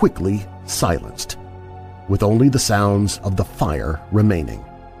were quickly silenced, with only the sounds of the fire remaining.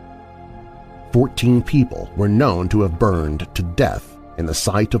 14 people were known to have burned to death in the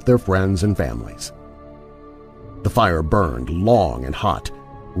sight of their friends and families. The fire burned long and hot,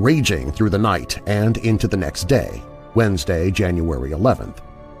 raging through the night and into the next day, Wednesday, January 11th.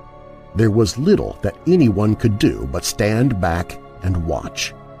 There was little that anyone could do but stand back and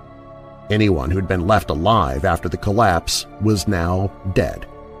watch. Anyone who'd been left alive after the collapse was now dead,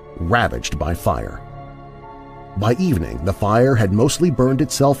 ravaged by fire. By evening, the fire had mostly burned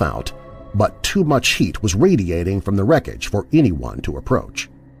itself out, but too much heat was radiating from the wreckage for anyone to approach.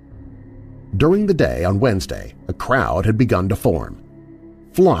 During the day on Wednesday, a crowd had begun to form.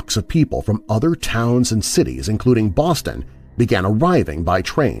 Flocks of people from other towns and cities, including Boston, began arriving by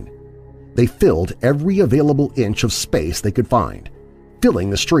train. They filled every available inch of space they could find, filling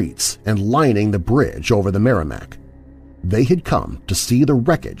the streets and lining the bridge over the Merrimack. They had come to see the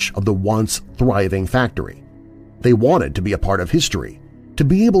wreckage of the once thriving factory. They wanted to be a part of history, to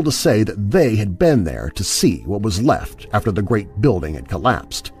be able to say that they had been there to see what was left after the great building had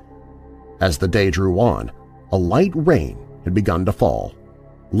collapsed. As the day drew on, a light rain had begun to fall,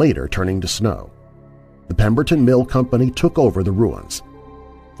 later turning to snow. The Pemberton Mill Company took over the ruins.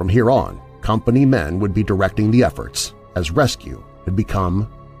 From here on, company men would be directing the efforts, as rescue had become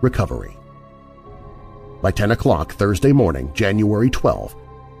recovery. By 10 o'clock Thursday morning, January 12,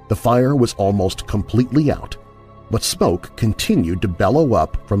 the fire was almost completely out, but smoke continued to bellow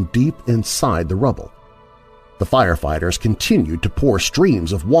up from deep inside the rubble. The firefighters continued to pour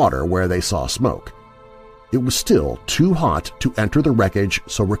streams of water where they saw smoke. It was still too hot to enter the wreckage,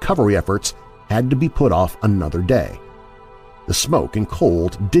 so recovery efforts had to be put off another day. The smoke and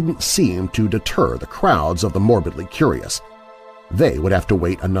cold didn't seem to deter the crowds of the morbidly curious. They would have to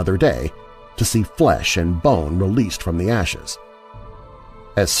wait another day to see flesh and bone released from the ashes.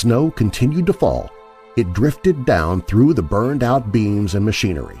 As snow continued to fall, it drifted down through the burned-out beams and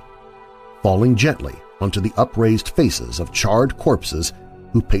machinery, falling gently onto the upraised faces of charred corpses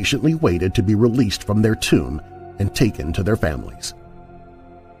who patiently waited to be released from their tomb and taken to their families.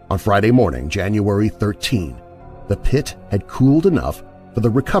 On Friday morning, January 13, the pit had cooled enough for the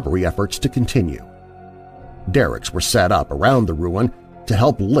recovery efforts to continue. Derricks were set up around the ruin to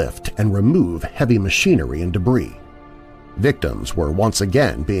help lift and remove heavy machinery and debris. Victims were once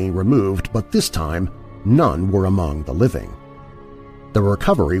again being removed, but this time none were among the living. The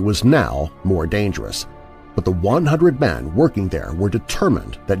recovery was now more dangerous, but the 100 men working there were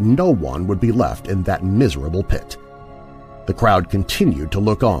determined that no one would be left in that miserable pit. The crowd continued to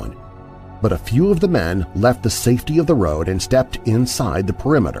look on, but a few of the men left the safety of the road and stepped inside the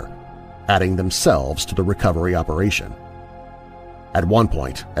perimeter, adding themselves to the recovery operation. At one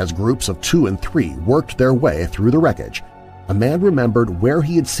point, as groups of 2 and 3 worked their way through the wreckage, a man remembered where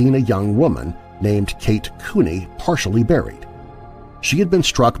he had seen a young woman named Kate Cooney partially buried. She had been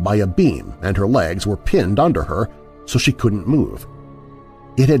struck by a beam and her legs were pinned under her so she couldn't move.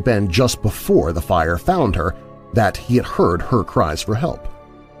 It had been just before the fire found her that he had heard her cries for help.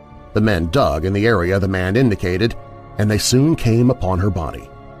 The men dug in the area the man indicated, and they soon came upon her body.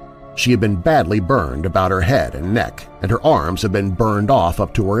 She had been badly burned about her head and neck, and her arms had been burned off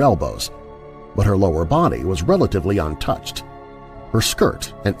up to her elbows, but her lower body was relatively untouched. Her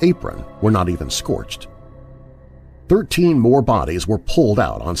skirt and apron were not even scorched. 13 more bodies were pulled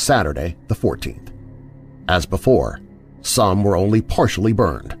out on Saturday, the 14th. As before, some were only partially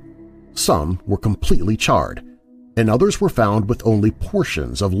burned, some were completely charred, and others were found with only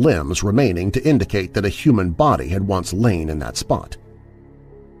portions of limbs remaining to indicate that a human body had once lain in that spot.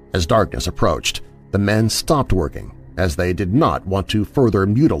 As darkness approached, the men stopped working, as they did not want to further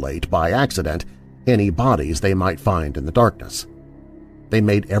mutilate by accident any bodies they might find in the darkness. They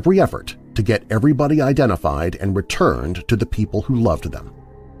made every effort to get everybody identified and returned to the people who loved them.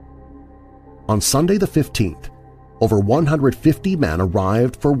 On Sunday the 15th, over 150 men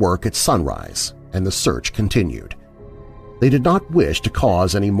arrived for work at sunrise, and the search continued. They did not wish to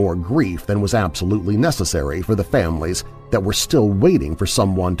cause any more grief than was absolutely necessary for the families that were still waiting for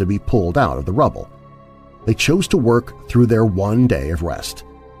someone to be pulled out of the rubble. They chose to work through their one day of rest.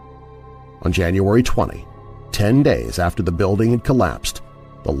 On January 20, 10 days after the building had collapsed,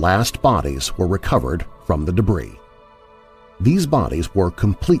 the last bodies were recovered from the debris. These bodies were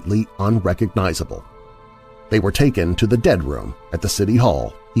completely unrecognizable. They were taken to the dead room at the City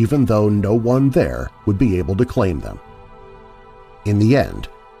Hall, even though no one there would be able to claim them. In the end,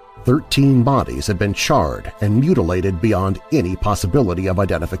 13 bodies had been charred and mutilated beyond any possibility of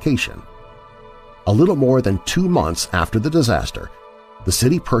identification. A little more than 2 months after the disaster, the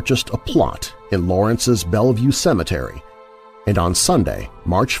city purchased a plot in Lawrence's Bellevue Cemetery, and on Sunday,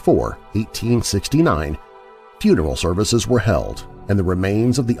 March 4, 1869, funeral services were held and the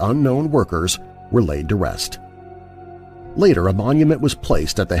remains of the unknown workers were laid to rest. Later, a monument was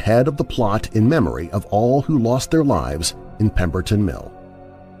placed at the head of the plot in memory of all who lost their lives in Pemberton Mill.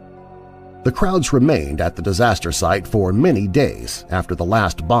 The crowds remained at the disaster site for many days after the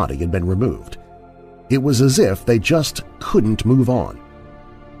last body had been removed. It was as if they just couldn't move on.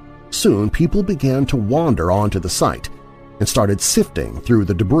 Soon, people began to wander onto the site and started sifting through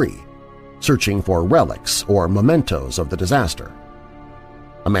the debris, searching for relics or mementos of the disaster.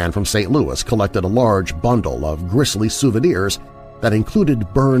 A man from St. Louis collected a large bundle of grisly souvenirs that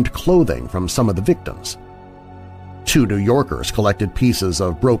included burned clothing from some of the victims. 2 New Yorkers collected pieces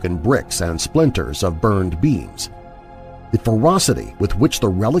of broken bricks and splinters of burned beams. The ferocity with which the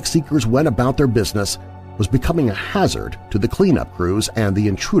relic seekers went about their business was becoming a hazard to the cleanup crews and the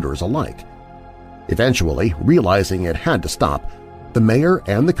intruders alike. Eventually, realizing it had to stop, the mayor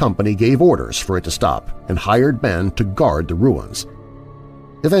and the company gave orders for it to stop and hired men to guard the ruins.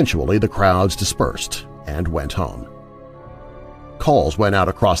 Eventually, the crowds dispersed and went home. Calls went out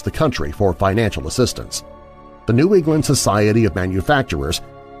across the country for financial assistance. The New England Society of Manufacturers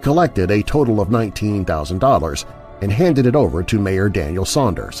collected a total of $19,000 and handed it over to Mayor Daniel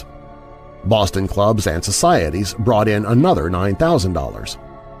Saunders. Boston clubs and societies brought in another $9,000.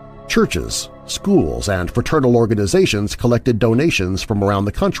 Churches, schools, and fraternal organizations collected donations from around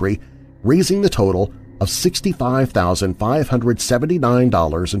the country, raising the total of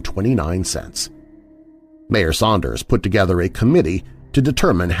 $65,579.29. Mayor Saunders put together a committee to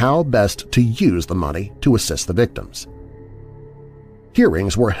determine how best to use the money to assist the victims.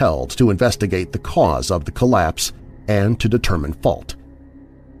 Hearings were held to investigate the cause of the collapse and to determine fault.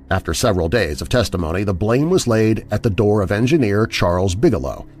 After several days of testimony, the blame was laid at the door of engineer Charles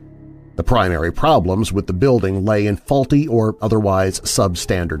Bigelow. The primary problems with the building lay in faulty or otherwise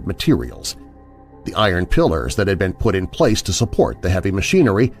substandard materials. The iron pillars that had been put in place to support the heavy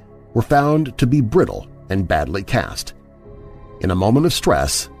machinery were found to be brittle and badly cast. In a moment of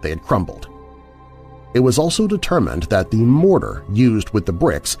stress, they had crumbled. It was also determined that the mortar used with the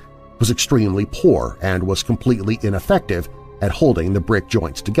bricks was extremely poor and was completely ineffective at holding the brick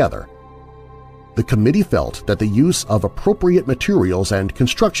joints together. The committee felt that the use of appropriate materials and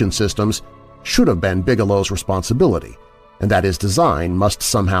construction systems should have been Bigelow's responsibility, and that his design must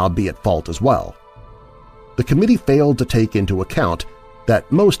somehow be at fault as well. The committee failed to take into account that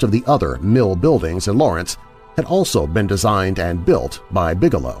most of the other mill buildings in Lawrence had also been designed and built by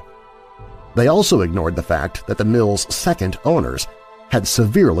Bigelow. They also ignored the fact that the mill's second owners had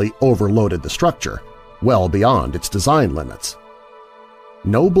severely overloaded the structure, well beyond its design limits.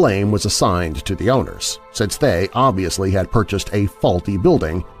 No blame was assigned to the owners, since they obviously had purchased a faulty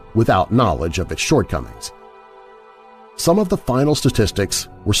building without knowledge of its shortcomings. Some of the final statistics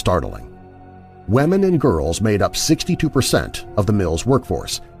were startling. Women and girls made up 62% of the mill's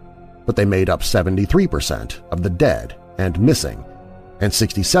workforce, but they made up 73% of the dead and missing and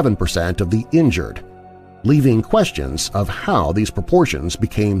 67% of the injured, leaving questions of how these proportions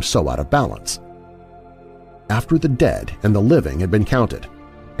became so out of balance. After the dead and the living had been counted,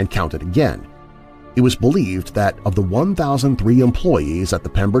 and counted again, it was believed that of the 1,003 employees at the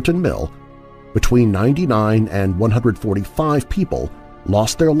Pemberton Mill, between 99 and 145 people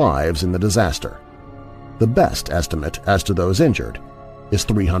lost their lives in the disaster. The best estimate as to those injured is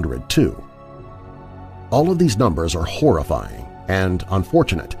 302. All of these numbers are horrifying and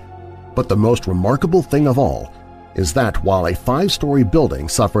unfortunate, but the most remarkable thing of all is that while a 5-story building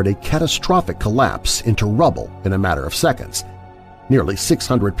suffered a catastrophic collapse into rubble in a matter of seconds, nearly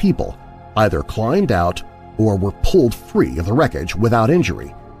 600 people either climbed out or were pulled free of the wreckage without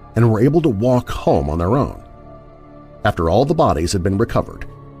injury and were able to walk home on their own. After all the bodies had been recovered,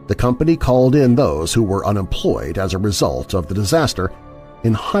 the company called in those who were unemployed as a result of the disaster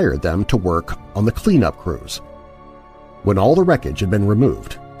and hired them to work on the cleanup crews. When all the wreckage had been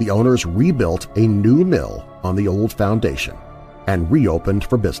removed, the owners rebuilt a new mill on the old foundation and reopened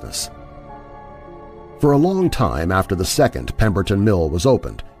for business. For a long time after the second Pemberton Mill was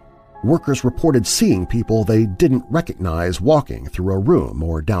opened, workers reported seeing people they didn't recognize walking through a room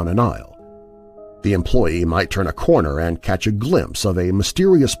or down an aisle. The employee might turn a corner and catch a glimpse of a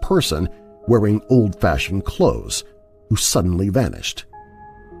mysterious person wearing old-fashioned clothes who suddenly vanished.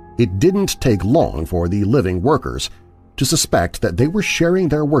 It didn't take long for the living workers to suspect that they were sharing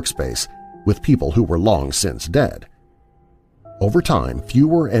their workspace with people who were long since dead. Over time,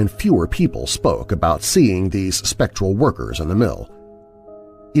 fewer and fewer people spoke about seeing these spectral workers in the mill.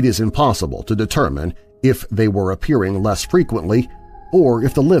 It is impossible to determine if they were appearing less frequently or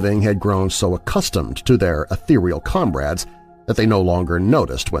if the living had grown so accustomed to their ethereal comrades that they no longer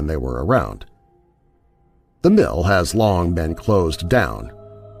noticed when they were around. The mill has long been closed down,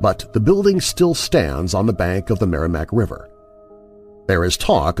 but the building still stands on the bank of the Merrimack River. There is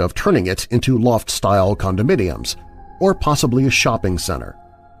talk of turning it into loft-style condominiums or possibly a shopping center.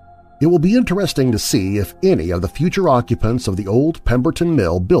 It will be interesting to see if any of the future occupants of the old Pemberton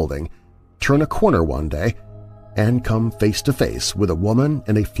Mill building turn a corner one day and come face-to-face with a woman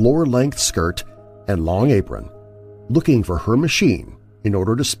in a floor-length skirt and long apron, looking for her machine in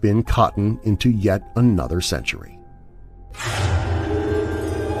order to spin cotton into yet another century.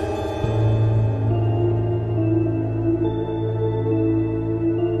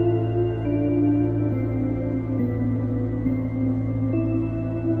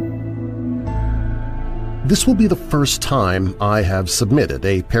 This will be the first time I have submitted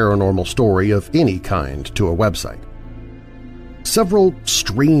a paranormal story of any kind to a website. Several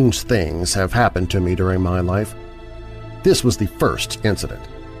strange things have happened to me during my life. This was the first incident.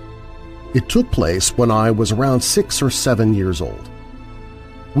 It took place when I was around 6 or 7 years old.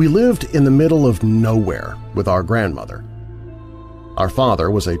 We lived in the middle of nowhere with our grandmother. Our father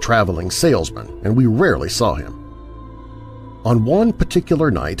was a traveling salesman, and we rarely saw him. On one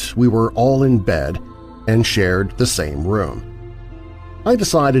particular night, we were all in bed and shared the same room. I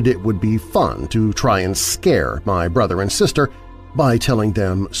decided it would be fun to try and scare my brother and sister by telling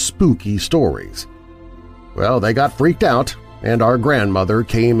them spooky stories. Well, they got freaked out, and our grandmother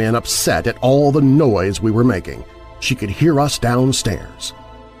came in upset at all the noise we were making. She could hear us downstairs.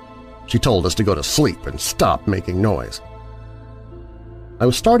 She told us to go to sleep and stop making noise. I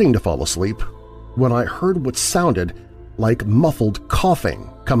was starting to fall asleep when I heard what sounded like muffled coughing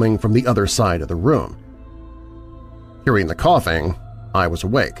coming from the other side of the room. Hearing the coughing, I was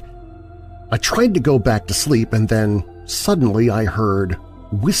awake. I tried to go back to sleep, and then suddenly I heard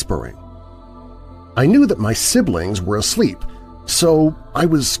whispering. I knew that my siblings were asleep, so I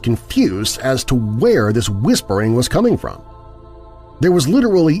was confused as to where this whispering was coming from. There was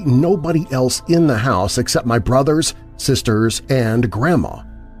literally nobody else in the house except my brothers, sisters, and Grandma.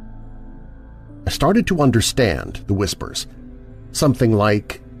 I started to understand the whispers, something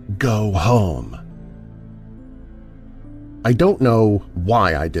like, "Go home." I don't know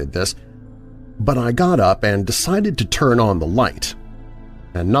why I did this, but I got up and decided to turn on the light,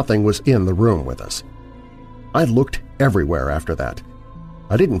 and nothing was in the room with us. I looked everywhere after that.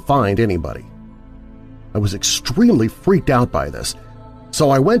 I didn't find anybody. I was extremely freaked out by this,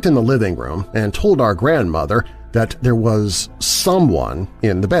 so I went in the living room and told our grandmother that there was someone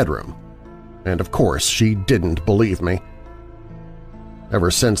in the bedroom, and of course she didn't believe me.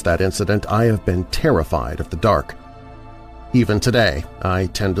 Ever since that incident, I have been terrified of the dark. Even today, I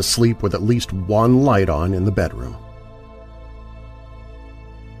tend to sleep with at least one light on in the bedroom.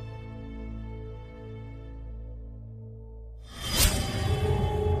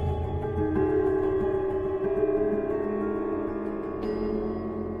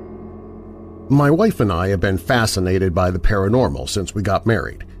 My wife and I have been fascinated by the paranormal since we got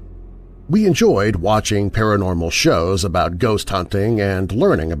married. We enjoyed watching paranormal shows about ghost hunting and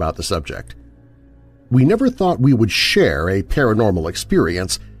learning about the subject. We never thought we would share a paranormal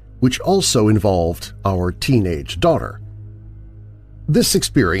experience which also involved our teenage daughter. This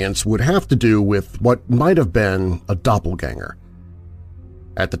experience would have to do with what might have been a doppelganger.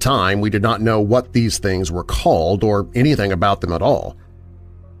 At the time, we did not know what these things were called or anything about them at all.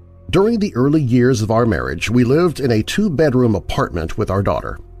 During the early years of our marriage, we lived in a 2-bedroom apartment with our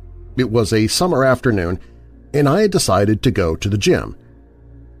daughter. It was a summer afternoon, and I had decided to go to the gym.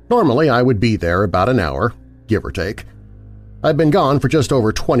 Normally, I would be there about an hour, give or take. I'd been gone for just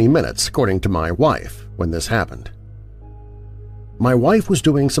over 20 minutes, according to my wife, when this happened. My wife was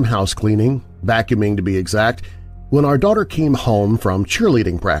doing some house cleaning, vacuuming to be exact, when our daughter came home from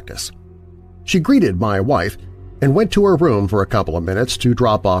cheerleading practice. She greeted my wife and went to her room for a couple of minutes to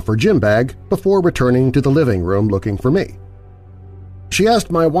drop off her gym bag before returning to the living room looking for me. She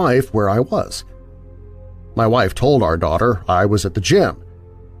asked my wife where I was. My wife told our daughter I was at the gym.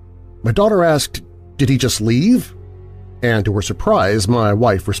 My daughter asked, "Did he just leave?" And to her surprise, my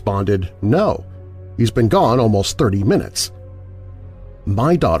wife responded, "No, he's been gone almost 30 minutes."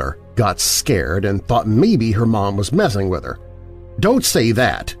 My daughter got scared and thought maybe her mom was messing with her. "Don't say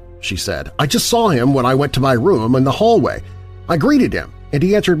that," she said. "I just saw him when I went to my room in the hallway. I greeted him, and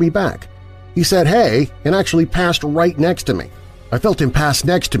he answered me back. He said, 'Hey,' and actually passed right next to me. I felt him pass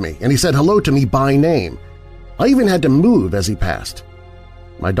next to me, and he said hello to me by name. I even had to move as he passed."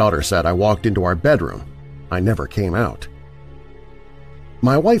 My daughter said I walked into our bedroom. I never came out.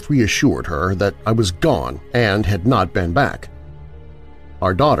 My wife reassured her that I was gone and had not been back.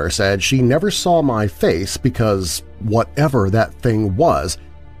 Our daughter said she never saw my face because whatever that thing was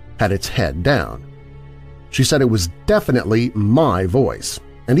had its head down. She said it was definitely my voice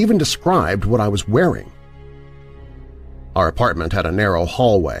and even described what I was wearing. Our apartment had a narrow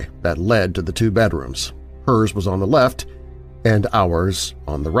hallway that led to the 2 bedrooms. Hers was on the left and ours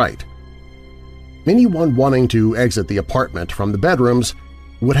on the right. Anyone wanting to exit the apartment from the bedrooms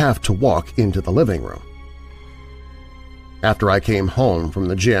would have to walk into the living room. After I came home from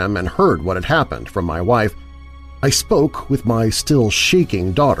the gym and heard what had happened from my wife, I spoke with my still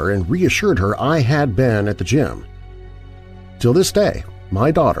shaking daughter and reassured her I had been at the gym. Till this day,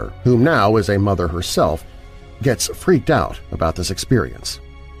 my daughter, whom now is a mother herself, gets freaked out about this experience.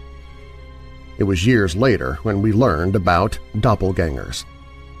 It was years later when we learned about doppelgangers.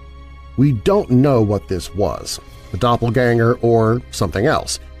 We don't know what this was, a doppelganger or something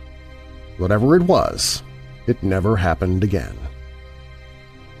else. Whatever it was, it never happened again.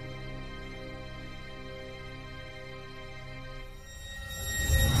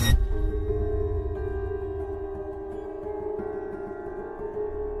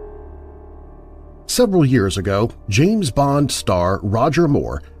 Several years ago, James Bond star Roger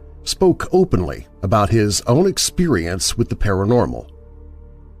Moore spoke openly about his own experience with the paranormal.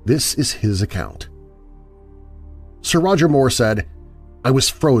 This is his account. Sir Roger Moore said, "I was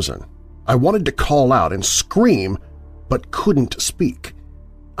frozen. I wanted to call out and scream, but couldn't speak.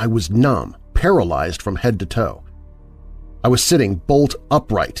 I was numb, paralyzed from head to toe. I was sitting bolt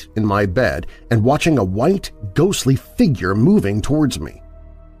upright in my bed and watching a white, ghostly figure moving towards me.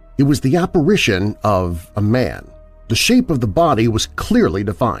 It was the apparition of a man. The shape of the body was clearly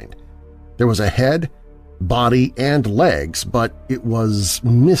defined. There was a head, body, and legs, but it was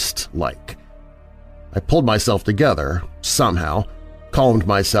mist-like. I pulled myself together, somehow, calmed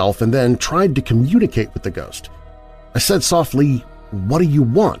myself, and then tried to communicate with the ghost. I said softly, "What do you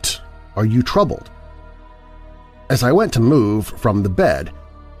want? Are you troubled?" As I went to move from the bed,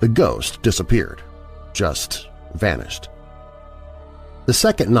 the ghost disappeared, just vanished. The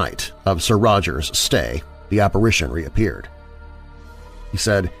second night of Sir Roger's stay, the apparition reappeared. He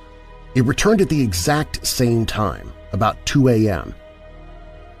said, "It returned at the exact same time, about 2 a.m.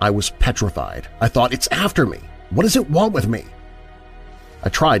 I was petrified. I thought, it's after me. What does it want with me?" I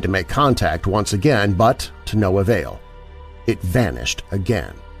tried to make contact once again, but to no avail. It vanished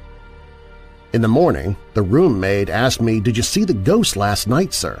again. In the morning, the room maid asked me, "Did you see the ghost last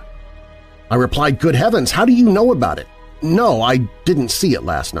night, sir?" I replied, "Good heavens, how do you know about it?" "No, I didn't see it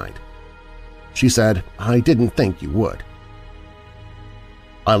last night." She said, "I didn't think you would."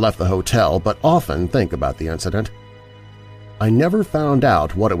 I left the hotel, but often think about the incident. I never found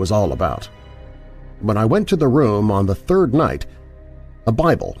out what it was all about. When I went to the room on the third night, a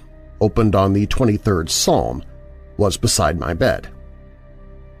Bible, opened on the 23rd Psalm, was beside my bed.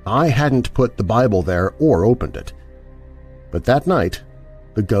 I hadn't put the Bible there or opened it, but that night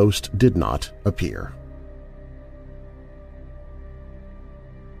the ghost did not appear.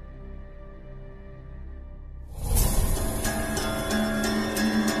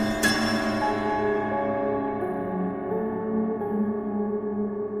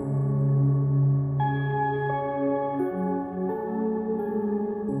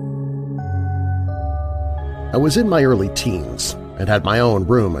 I was in my early teens and had my own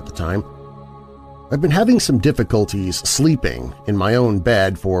room at the time. I've been having some difficulties sleeping in my own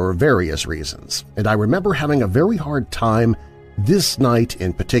bed for various reasons, and I remember having a very hard time this night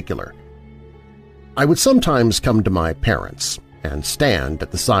in particular. I would sometimes come to my parents and stand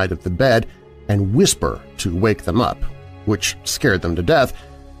at the side of the bed and whisper to wake them up, which scared them to death,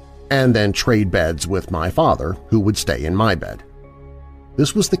 and then trade beds with my father, who would stay in my bed.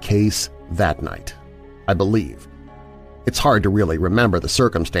 This was the case that night, I believe. It's hard to really remember the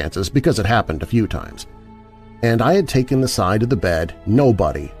circumstances because it happened a few times. And I had taken the side of the bed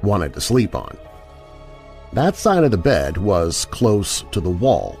nobody wanted to sleep on. That side of the bed was close to the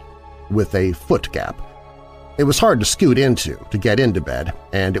wall, with a foot gap. It was hard to scoot into to get into bed,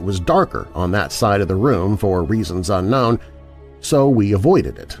 and it was darker on that side of the room for reasons unknown, so we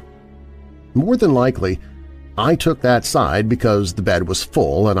avoided it. More than likely, I took that side because the bed was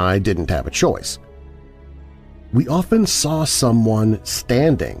full and I didn't have a choice. We often saw someone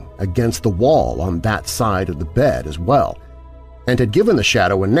standing against the wall on that side of the bed as well, and had given the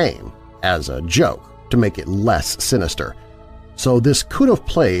shadow a name, as a joke, to make it less sinister, so this could have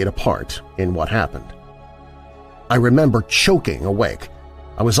played a part in what happened. I remember choking awake.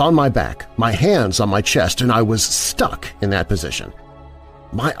 I was on my back, my hands on my chest, and I was stuck in that position.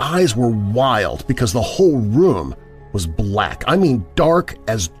 My eyes were wild because the whole room was black. I mean dark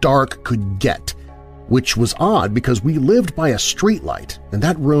as dark could get, which was odd because we lived by a streetlight and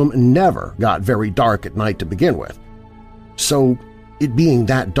that room never got very dark at night to begin with. So it being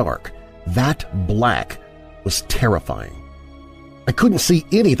that dark, that black, was terrifying. I couldn't see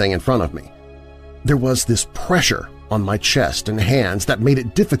anything in front of me. There was this pressure on my chest and hands that made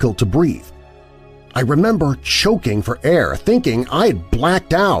it difficult to breathe. I remember choking for air, thinking I had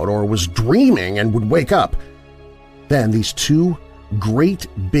blacked out or was dreaming and would wake up. Then these two great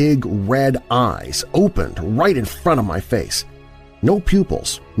big red eyes opened right in front of my face. No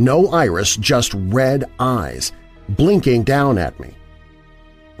pupils, no iris, just red eyes, blinking down at me.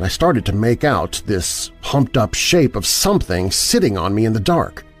 And I started to make out this humped-up shape of something sitting on me in the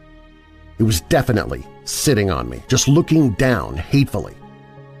dark. It was definitely sitting on me, just looking down hatefully.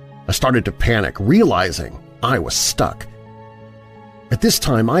 I started to panic, realizing I was stuck. At this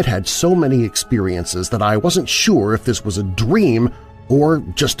time, I'd had so many experiences that I wasn't sure if this was a dream or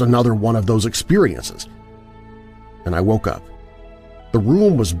just another one of those experiences. And I woke up. The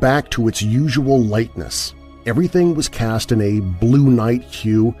room was back to its usual lightness. Everything was cast in a blue night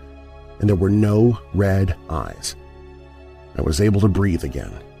hue, and there were no red eyes. I was able to breathe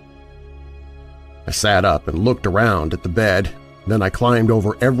again. I sat up and looked around at the bed. Then I climbed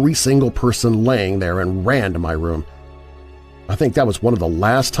over every single person laying there and ran to my room. I think that was one of the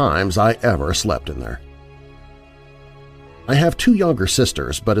last times I ever slept in there. I have two younger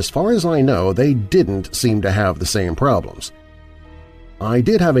sisters, but as far as I know, they didn't seem to have the same problems. I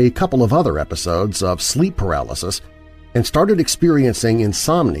did have a couple of other episodes of sleep paralysis, and started experiencing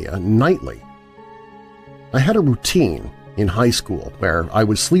insomnia nightly. I had a routine in high school where I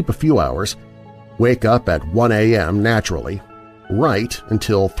would sleep a few hours, wake up at 1 a.m. naturally, write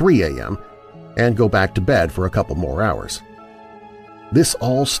until 3 a.m., and go back to bed for a couple more hours. This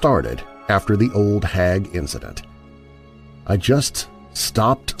all started after the old hag incident. I just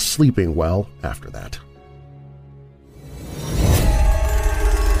stopped sleeping well after that.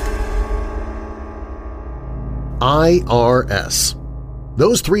 IRS.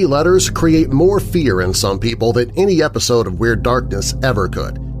 Those 3 letters create more fear in some people than any episode of Weird Darkness ever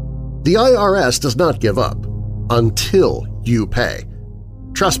could. The IRS does not give up until you pay.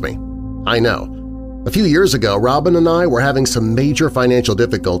 Trust me, I know. A few years ago, Robin and I were having some major financial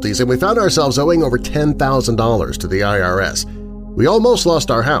difficulties and we found ourselves owing over $10,000 to the IRS. We almost lost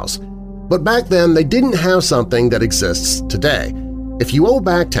our house. But back then, they didn't have something that exists today. If you owe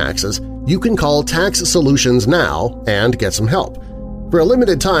back taxes, you can call Tax Solutions now and get some help. For a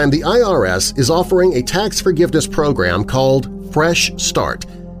limited time, the IRS is offering a tax forgiveness program called Fresh Start,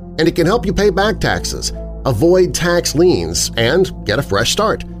 and it can help you pay back taxes, avoid tax liens, and get a fresh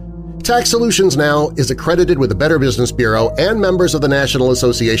start. Tax Solutions Now is accredited with the Better Business Bureau and members of the National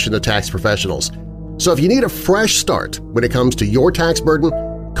Association of Tax Professionals. So if you need a fresh start when it comes to your tax burden,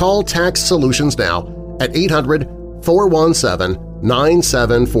 call Tax Solutions Now at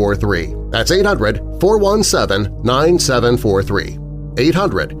 800-417-9743. That's 800-417-9743.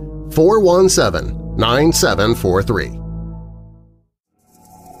 800-417-9743.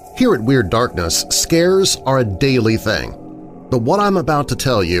 Here at Weird Darkness, scares are a daily thing, but what I'm about to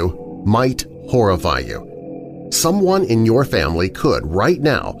tell you might horrify you. Someone in your family could, right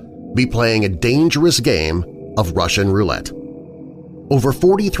now, be playing a dangerous game of Russian roulette. Over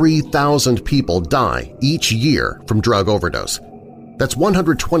 43,000 people die each year from drug overdose. That's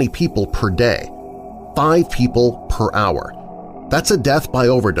 120 people per day, 5 people per hour. That's a death by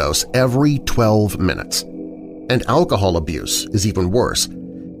overdose every 12 minutes. And alcohol abuse is even worse.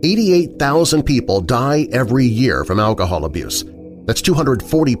 88,000 people die every year from alcohol abuse. That's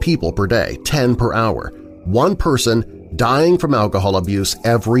 240 people per day, 10 per hour. 1 person dying from alcohol abuse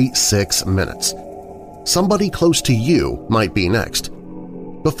every 6 minutes. Somebody close to you might be next.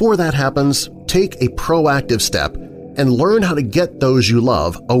 Before that happens, take a proactive step and learn how to get those you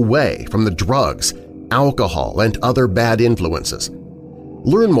love away from the drugs, alcohol, and other bad influences.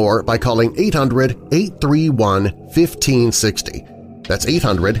 Learn more by calling 800-831-1560. That's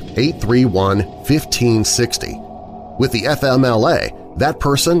 800-831-1560. With the FMLA, that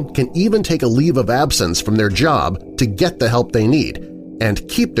person can even take a leave of absence from their job to get the help they need and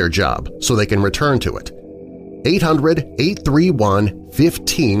keep their job so they can return to it.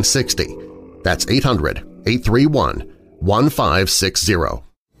 800-831-1560. That's 800-831-1560.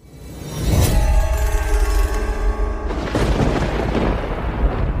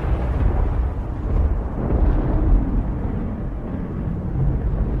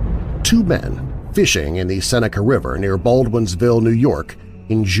 Two men fishing in the Seneca River near Baldwinsville, New York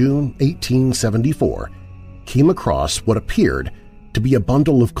in June 1874 came across what appeared to be a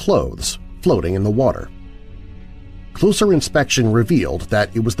bundle of clothes floating in the water. Closer inspection revealed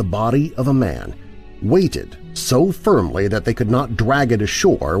that it was the body of a man, weighted so firmly that they could not drag it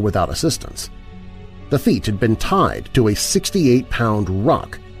ashore without assistance. The feet had been tied to a 68-pound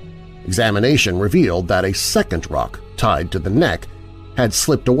rock. Examination revealed that a second rock tied to the neck had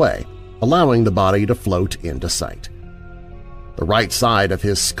slipped away, allowing the body to float into sight. The right side of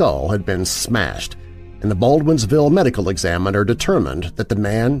his skull had been smashed, and the Baldwinsville medical examiner determined that the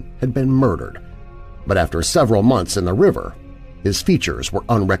man had been murdered. But after several months in the river, his features were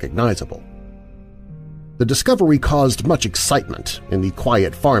unrecognizable. The discovery caused much excitement in the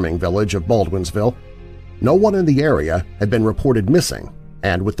quiet farming village of Baldwinsville. No one in the area had been reported missing,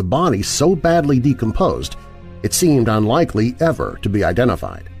 and with the body so badly decomposed, it seemed unlikely ever to be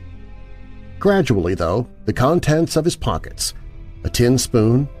identified. Gradually, though, the contents of his pockets, a tin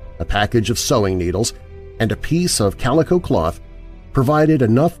spoon, a package of sewing needles, and a piece of calico cloth provided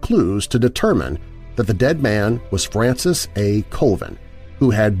enough clues to determine that the dead man was Francis A. Colvin, who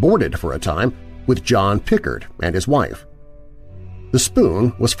had boarded for a time with John Pickard and his wife. The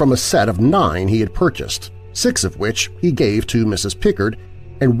spoon was from a set of 9 he had purchased, 6 of which he gave to Mrs. Pickard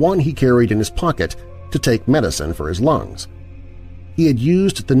and 1 he carried in his pocket to take medicine for his lungs. He had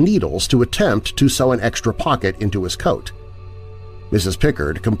used the needles to attempt to sew an extra pocket into his coat. Mrs.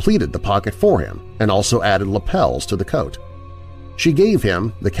 Pickard completed the pocket for him and also added lapels to the coat. She gave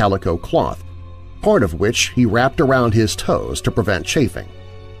him the calico cloth, part of which he wrapped around his toes to prevent chafing.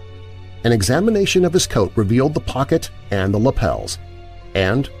 An examination of his coat revealed the pocket and the lapels,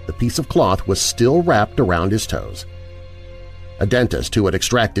 and the piece of cloth was still wrapped around his toes. A dentist who had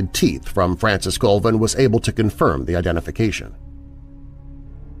extracted teeth from Francis Colvin was able to confirm the identification.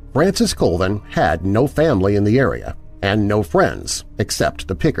 Francis Colvin had no family in the area and no friends except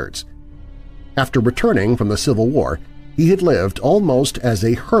the Pickards. After returning from the Civil War, he had lived almost as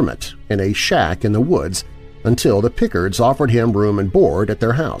a hermit in a shack in the woods until the Pickards offered him room and board at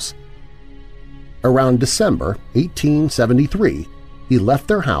their house. Around December 1873, he left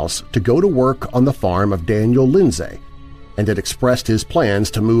their house to go to work on the farm of Daniel Lindsay and had expressed his plans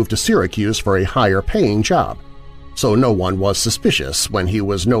to move to Syracuse for a higher-paying job, so no one was suspicious when he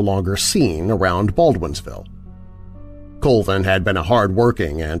was no longer seen around Baldwinsville. Colvin had been a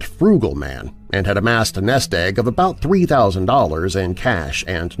hard-working and frugal man and had amassed a nest egg of about $3,000 in cash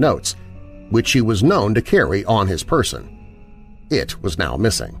and notes, which he was known to carry on his person. It was now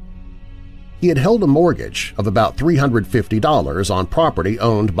missing. He had held a mortgage of about $350 on property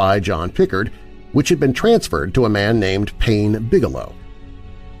owned by John Pickard, which had been transferred to a man named Payne Bigelow.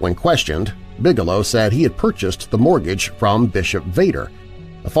 When questioned, Bigelow said he had purchased the mortgage from Bishop Vader,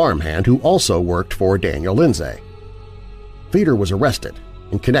 a farmhand who also worked for Daniel Lindsay. Vader was arrested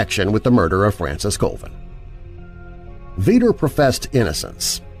in connection with the murder of Francis Colvin. Vader professed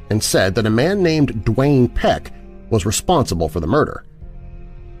innocence and said that a man named Dwayne Peck was responsible for the murder.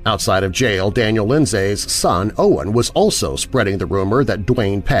 Outside of jail, Daniel Lindsay's son Owen was also spreading the rumor that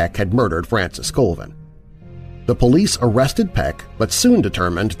Dwayne Peck had murdered Francis Colvin. The police arrested Peck but soon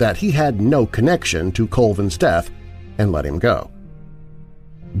determined that he had no connection to Colvin's death and let him go.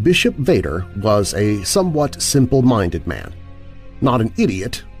 Bishop Vader was a somewhat simple-minded man. Not an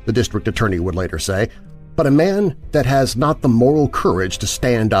idiot, the district attorney would later say, but a man that has not the moral courage to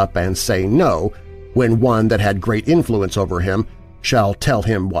stand up and say no when one that had great influence over him shall tell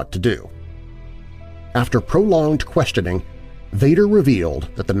him what to do. After prolonged questioning, Vader revealed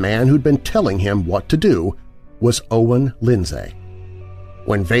that the man who'd been telling him what to do was Owen Lindsay.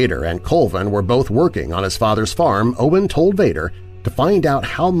 When Vader and Colvin were both working on his father's farm, Owen told Vader to find out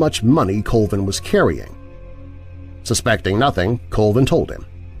how much money Colvin was carrying. Suspecting nothing, Colvin told him.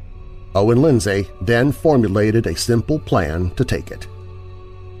 Owen Lindsay then formulated a simple plan to take it.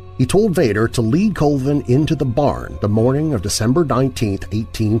 He told Vader to lead Colvin into the barn the morning of December 19,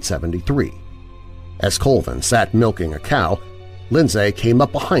 1873. As Colvin sat milking a cow, Lindsay came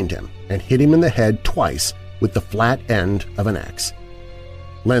up behind him and hit him in the head twice with the flat end of an axe.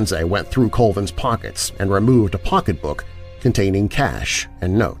 Lindsay went through Colvin's pockets and removed a pocketbook containing cash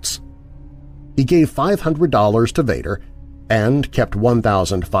and notes. He gave $500 to Vader and kept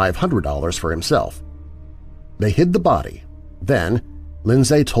 $1,500 for himself. They hid the body. Then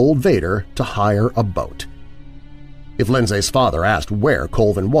Lindsay told Vader to hire a boat. If Lindsay's father asked where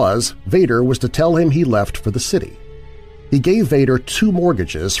Colvin was, Vader was to tell him he left for the city. He gave Vader 2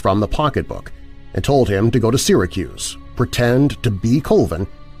 mortgages from the pocketbook and told him to go to Syracuse, pretend to be Colvin,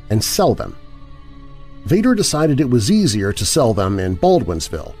 and sell them. Vader decided it was easier to sell them in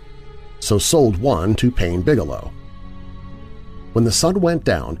Baldwinsville, so sold one to Payne Bigelow. When the sun went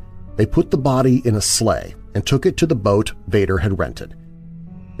down, they put the body in a sleigh and took it to the boat Vader had rented.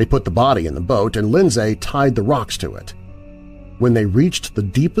 They put the body in the boat and Lindsay tied the rocks to it. When they reached the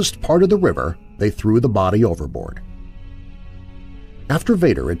deepest part of the river, they threw the body overboard. After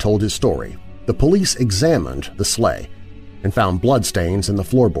Vader had told his story, the police examined the sleigh and found bloodstains in the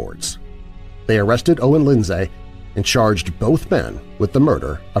floorboards. They arrested Owen Lindsay and charged both men with the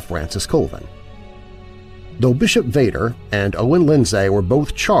murder of Francis Colvin. Though Bishop Vader and Owen Lindsay were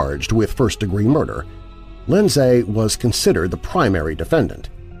both charged with first-degree murder, Lindsay was considered the primary defendant.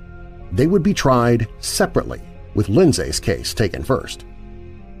 They would be tried separately, with Lindsay's case taken first.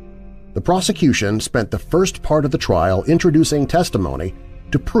 The prosecution spent the first part of the trial introducing testimony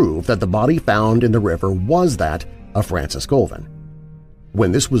to prove that the body found in the river was that of Francis Colvin.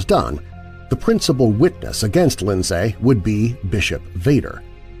 When this was done, the principal witness against Lindsay would be Bishop Vader.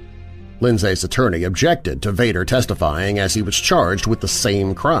 Lindsay's attorney objected to Vader testifying as he was charged with the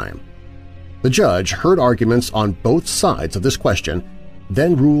same crime. The judge heard arguments on both sides of this question,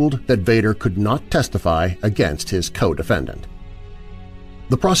 then ruled that Vader could not testify against his co-defendant.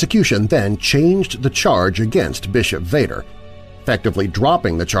 The prosecution then changed the charge against Bishop Vader, effectively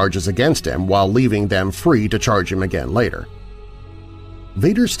dropping the charges against him while leaving them free to charge him again later.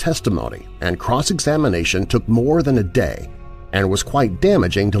 Vader's testimony and cross-examination took more than a day and was quite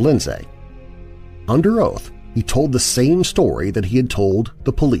damaging to Lindsay. Under oath, he told the same story that he had told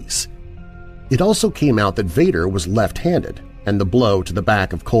the police. It also came out that Vader was left-handed, and the blow to the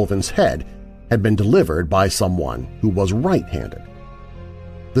back of Colvin's head had been delivered by someone who was right-handed.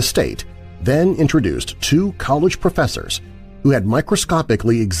 The state then introduced 2 college professors who had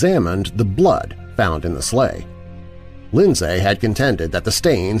microscopically examined the blood found in the sleigh. Lindsay had contended that the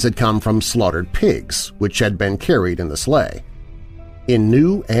stains had come from slaughtered pigs, which had been carried in the sleigh. In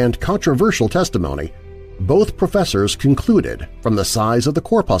new and controversial testimony, both professors concluded from the size of the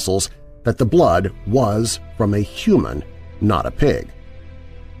corpuscles that the blood was from a human, not a pig.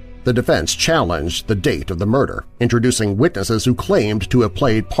 The defense challenged the date of the murder, introducing witnesses who claimed to have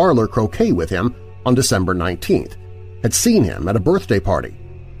played parlor croquet with him on December 19th, had seen him at a birthday party,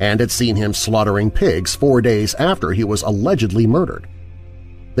 and had seen him slaughtering pigs 4 days after he was allegedly murdered.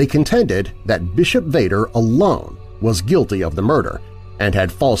 They contended that Bishop Vader alone was guilty of the murder and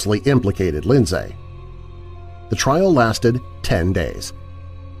had falsely implicated Lindsay. The trial lasted 10 days.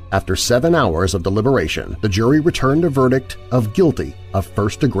 After 7 hours of deliberation, the jury returned a verdict of guilty of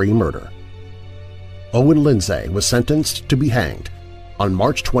first-degree murder. Owen Lindsay was sentenced to be hanged on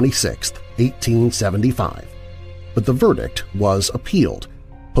March 26, 1875, but the verdict was appealed,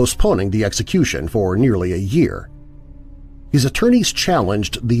 postponing the execution for nearly a year. His attorneys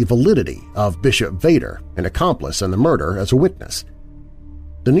challenged the validity of Bishop Vader, an accomplice in the murder, as a witness.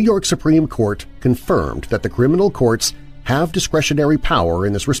 The New York Supreme Court confirmed that the criminal courts have discretionary power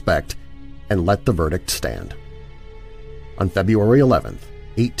in this respect and let the verdict stand. On February 11,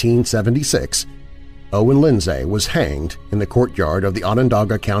 1876, Owen Lindsay was hanged in the courtyard of the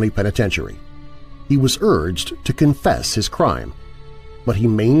Onondaga County Penitentiary. He was urged to confess his crime, but he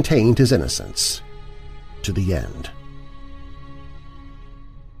maintained his innocence to the end.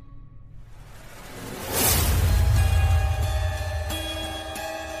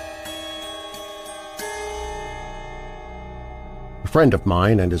 A friend of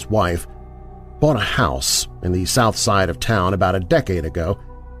mine and his wife bought a house in the south side of town about a decade ago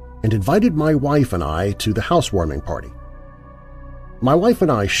and invited my wife and I to the housewarming party. My wife and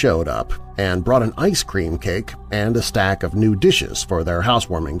I showed up and brought an ice cream cake and a stack of new dishes for their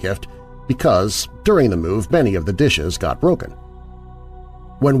housewarming gift because during the move many of the dishes got broken.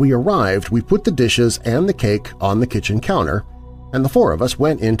 When we arrived, we put the dishes and the cake on the kitchen counter, and the four of us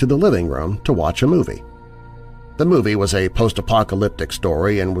went into the living room to watch a movie. The movie was a post-apocalyptic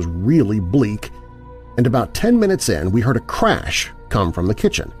story and was really bleak, and about 10 minutes in we heard a crash come from the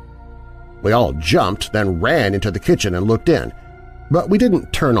kitchen. We all jumped, then ran into the kitchen and looked in, but we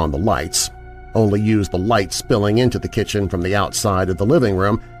didn't turn on the lights, only used the light spilling into the kitchen from the outside of the living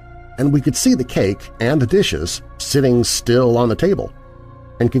room, and we could see the cake and the dishes sitting still on the table,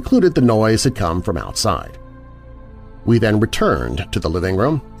 and concluded the noise had come from outside. We then returned to the living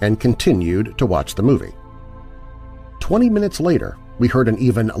room and continued to watch the movie. 20 minutes later, we heard an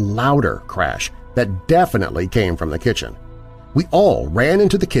even louder crash that definitely came from the kitchen. We all ran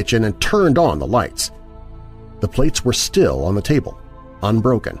into the kitchen and turned on the lights. The plates were still on the table,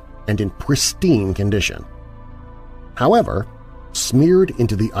 unbroken and in pristine condition. However, smeared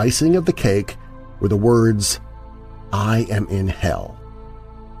into the icing of the cake were the words, "I am in hell."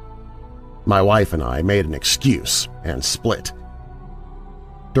 My wife and I made an excuse and split.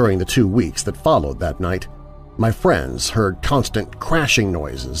 During the 2 weeks that followed that night, my friends heard constant crashing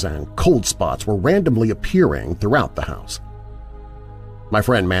noises and cold spots were randomly appearing throughout the house. My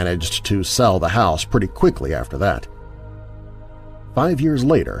friend managed to sell the house pretty quickly after that. 5 years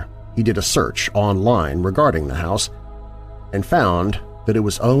later, he did a search online regarding the house and found that it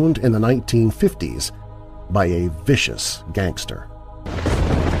was owned in the 1950s by a vicious gangster.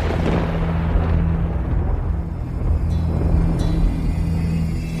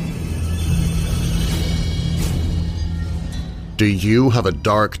 Do you have a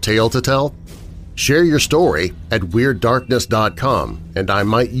dark tale to tell? Share your story at WeirdDarkness.com and I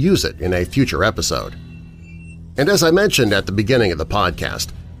might use it in a future episode. And as I mentioned at the beginning of the podcast,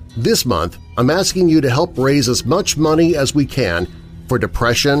 this month I'm asking you to help raise as much money as we can for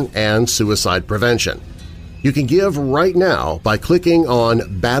depression and suicide prevention. You can give right now by clicking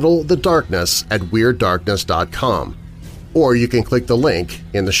on Battle the Darkness at WeirdDarkness.com, or you can click the link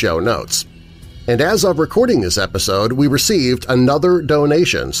in the show notes. And as of recording this episode, we received another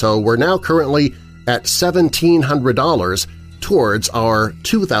donation, so we're now currently at $1,700 towards our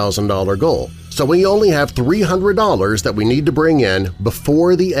 $2,000 goal. So we only have $300 that we need to bring in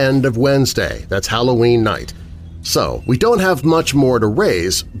before the end of Wednesday. That's Halloween night. So we don't have much more to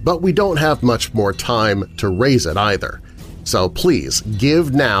raise, but we don't have much more time to raise it either. So please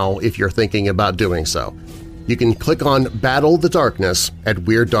give now if you're thinking about doing so. You can click on Battle the Darkness at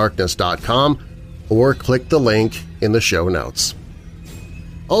WeirdDarkness.com or click the link in the show notes.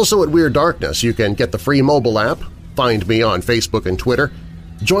 Also at Weird Darkness, you can get the free mobile app, find me on Facebook and Twitter,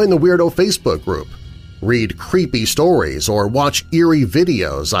 join the Weirdo Facebook group, read creepy stories or watch eerie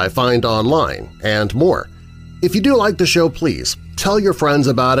videos I find online, and more. If you do like the show, please tell your friends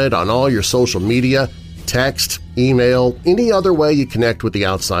about it on all your social media, text, email, any other way you connect with the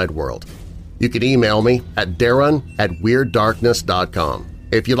outside world. You can email me at darren@weirddarkness.com.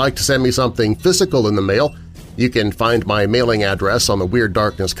 If you'd like to send me something physical in the mail, you can find my mailing address on the Weird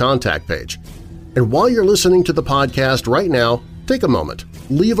Darkness contact page. And while you're listening to the podcast right now, take a moment,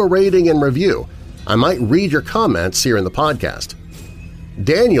 leave a rating and review. I might read your comments here in the podcast.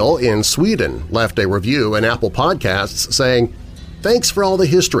 Daniel in Sweden left a review in Apple Podcasts saying, "Thanks for all the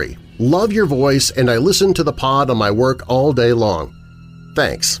history. Love your voice and I listen to the pod on my work all day long.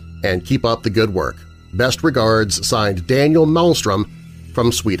 Thanks, and keep up the good work. Best regards, signed Daniel Malmstrom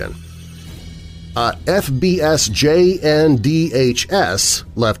from Sweden." FBSJNDHS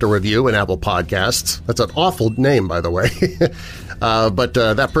left a review in Apple Podcasts. That's an awful name, by the way. But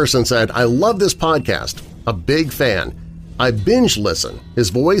that person said, "I love this podcast. A big fan. I binge listen.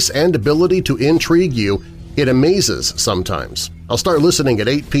 His voice and ability to intrigue you, it amazes sometimes. I'll start listening at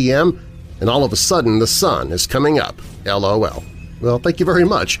 8 p.m. and all of a sudden the sun is coming up. LOL." Well, thank you very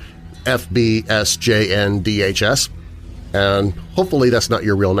much, FBSJNDHS. And hopefully that's not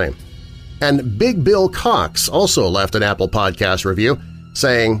your real name. And Big Bill Cox also left an Apple Podcast review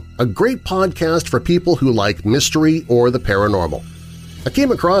saying, "A great podcast for people who like mystery or the paranormal. I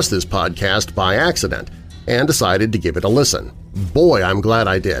came across this podcast by accident and decided to give it a listen. Boy, I'm glad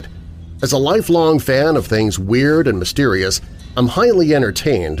I did. As a lifelong fan of things weird and mysterious, I'm highly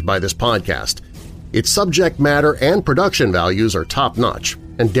entertained by this podcast. Its subject matter and production values are top-notch,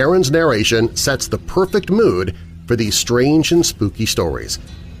 and Darren's narration sets the perfect mood for these strange and spooky stories.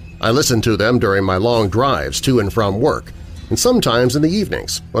 I listen to them during my long drives to and from work, and sometimes in the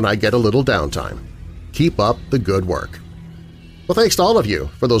evenings when I get a little downtime. Keep up the good work." Well, thanks to all of you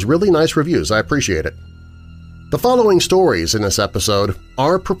for those really nice reviews. I appreciate it. The following stories in this episode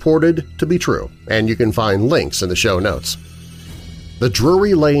are purported to be true, and you can find links in the show notes. The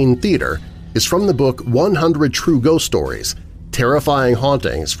Drury Lane Theatre is from the book 100 True Ghost Stories, Terrifying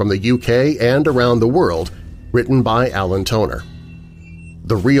Hauntings from the UK and Around the World, written by Alan Toner.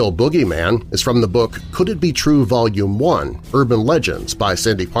 The Real Boogeyman is from the book Could It Be True Volume 1, Urban Legends by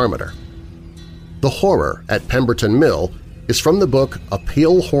Cindy Parmenter. The Horror at Pemberton Mill is from the book A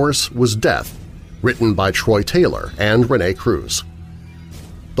Pale Horse Was Death, written by Troy Taylor and Renee Cruz.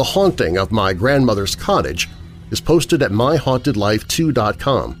 The Haunting of My Grandmother's Cottage is posted at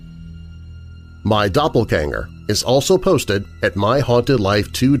myhauntedlife2.com. My Doppelganger is also posted at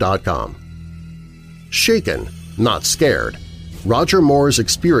myhauntedlife2.com. Shaken, Not Scared, Roger Moore's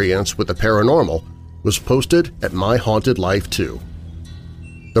experience with the paranormal was posted at My Haunted Life 2.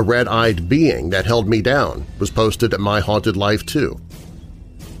 The Red-Eyed Being That Held Me Down was posted at My Haunted Life 2.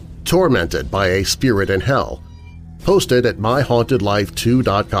 Tormented by a Spirit in Hell, posted at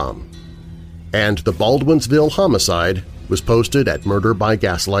myhauntedlife2.com. And The Baldwinsville Homicide was posted at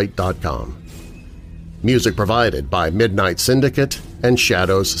murderbygaslight.com. Music provided by Midnight Syndicate and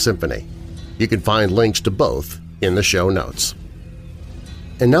Shadows Symphony. You can find links to both in the show notes.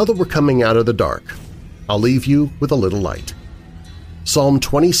 And now that we're coming out of the dark, I'll leave you with a little light. Psalm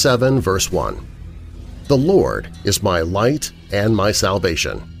 27, verse 1. The Lord is my light and my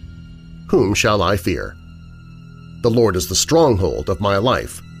salvation. Whom shall I fear? The Lord is the stronghold of my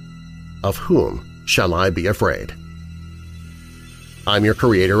life. Of whom shall I be afraid? I'm your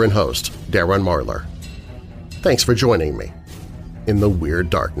creator and host, Darren Marlar. Thanks for joining me in the Weird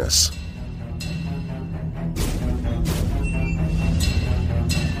Darkness.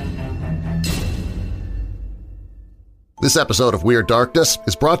 This episode of Weird Darkness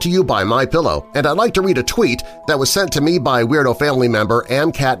is brought to you by MyPillow, and I'd like to read a tweet that was sent to me by Weirdo family member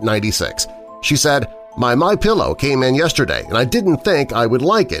AmCat96. She said, "My MyPillow came in yesterday, and I didn't think I would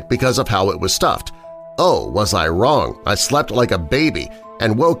like it because of how it was stuffed. Oh, was I wrong? I slept like a baby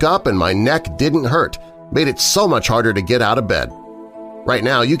and woke up and my neck didn't hurt. Made it so much harder to get out of bed." Right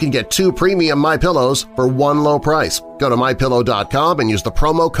now, you can get 2 premium MyPillows for one low price. Go to MyPillow.com and use the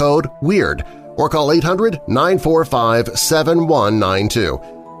promo code WEIRD, or call 800-945-7192.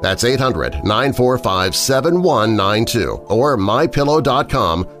 That's 800-945-7192 or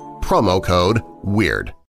MyPillow.com, promo code WEIRD.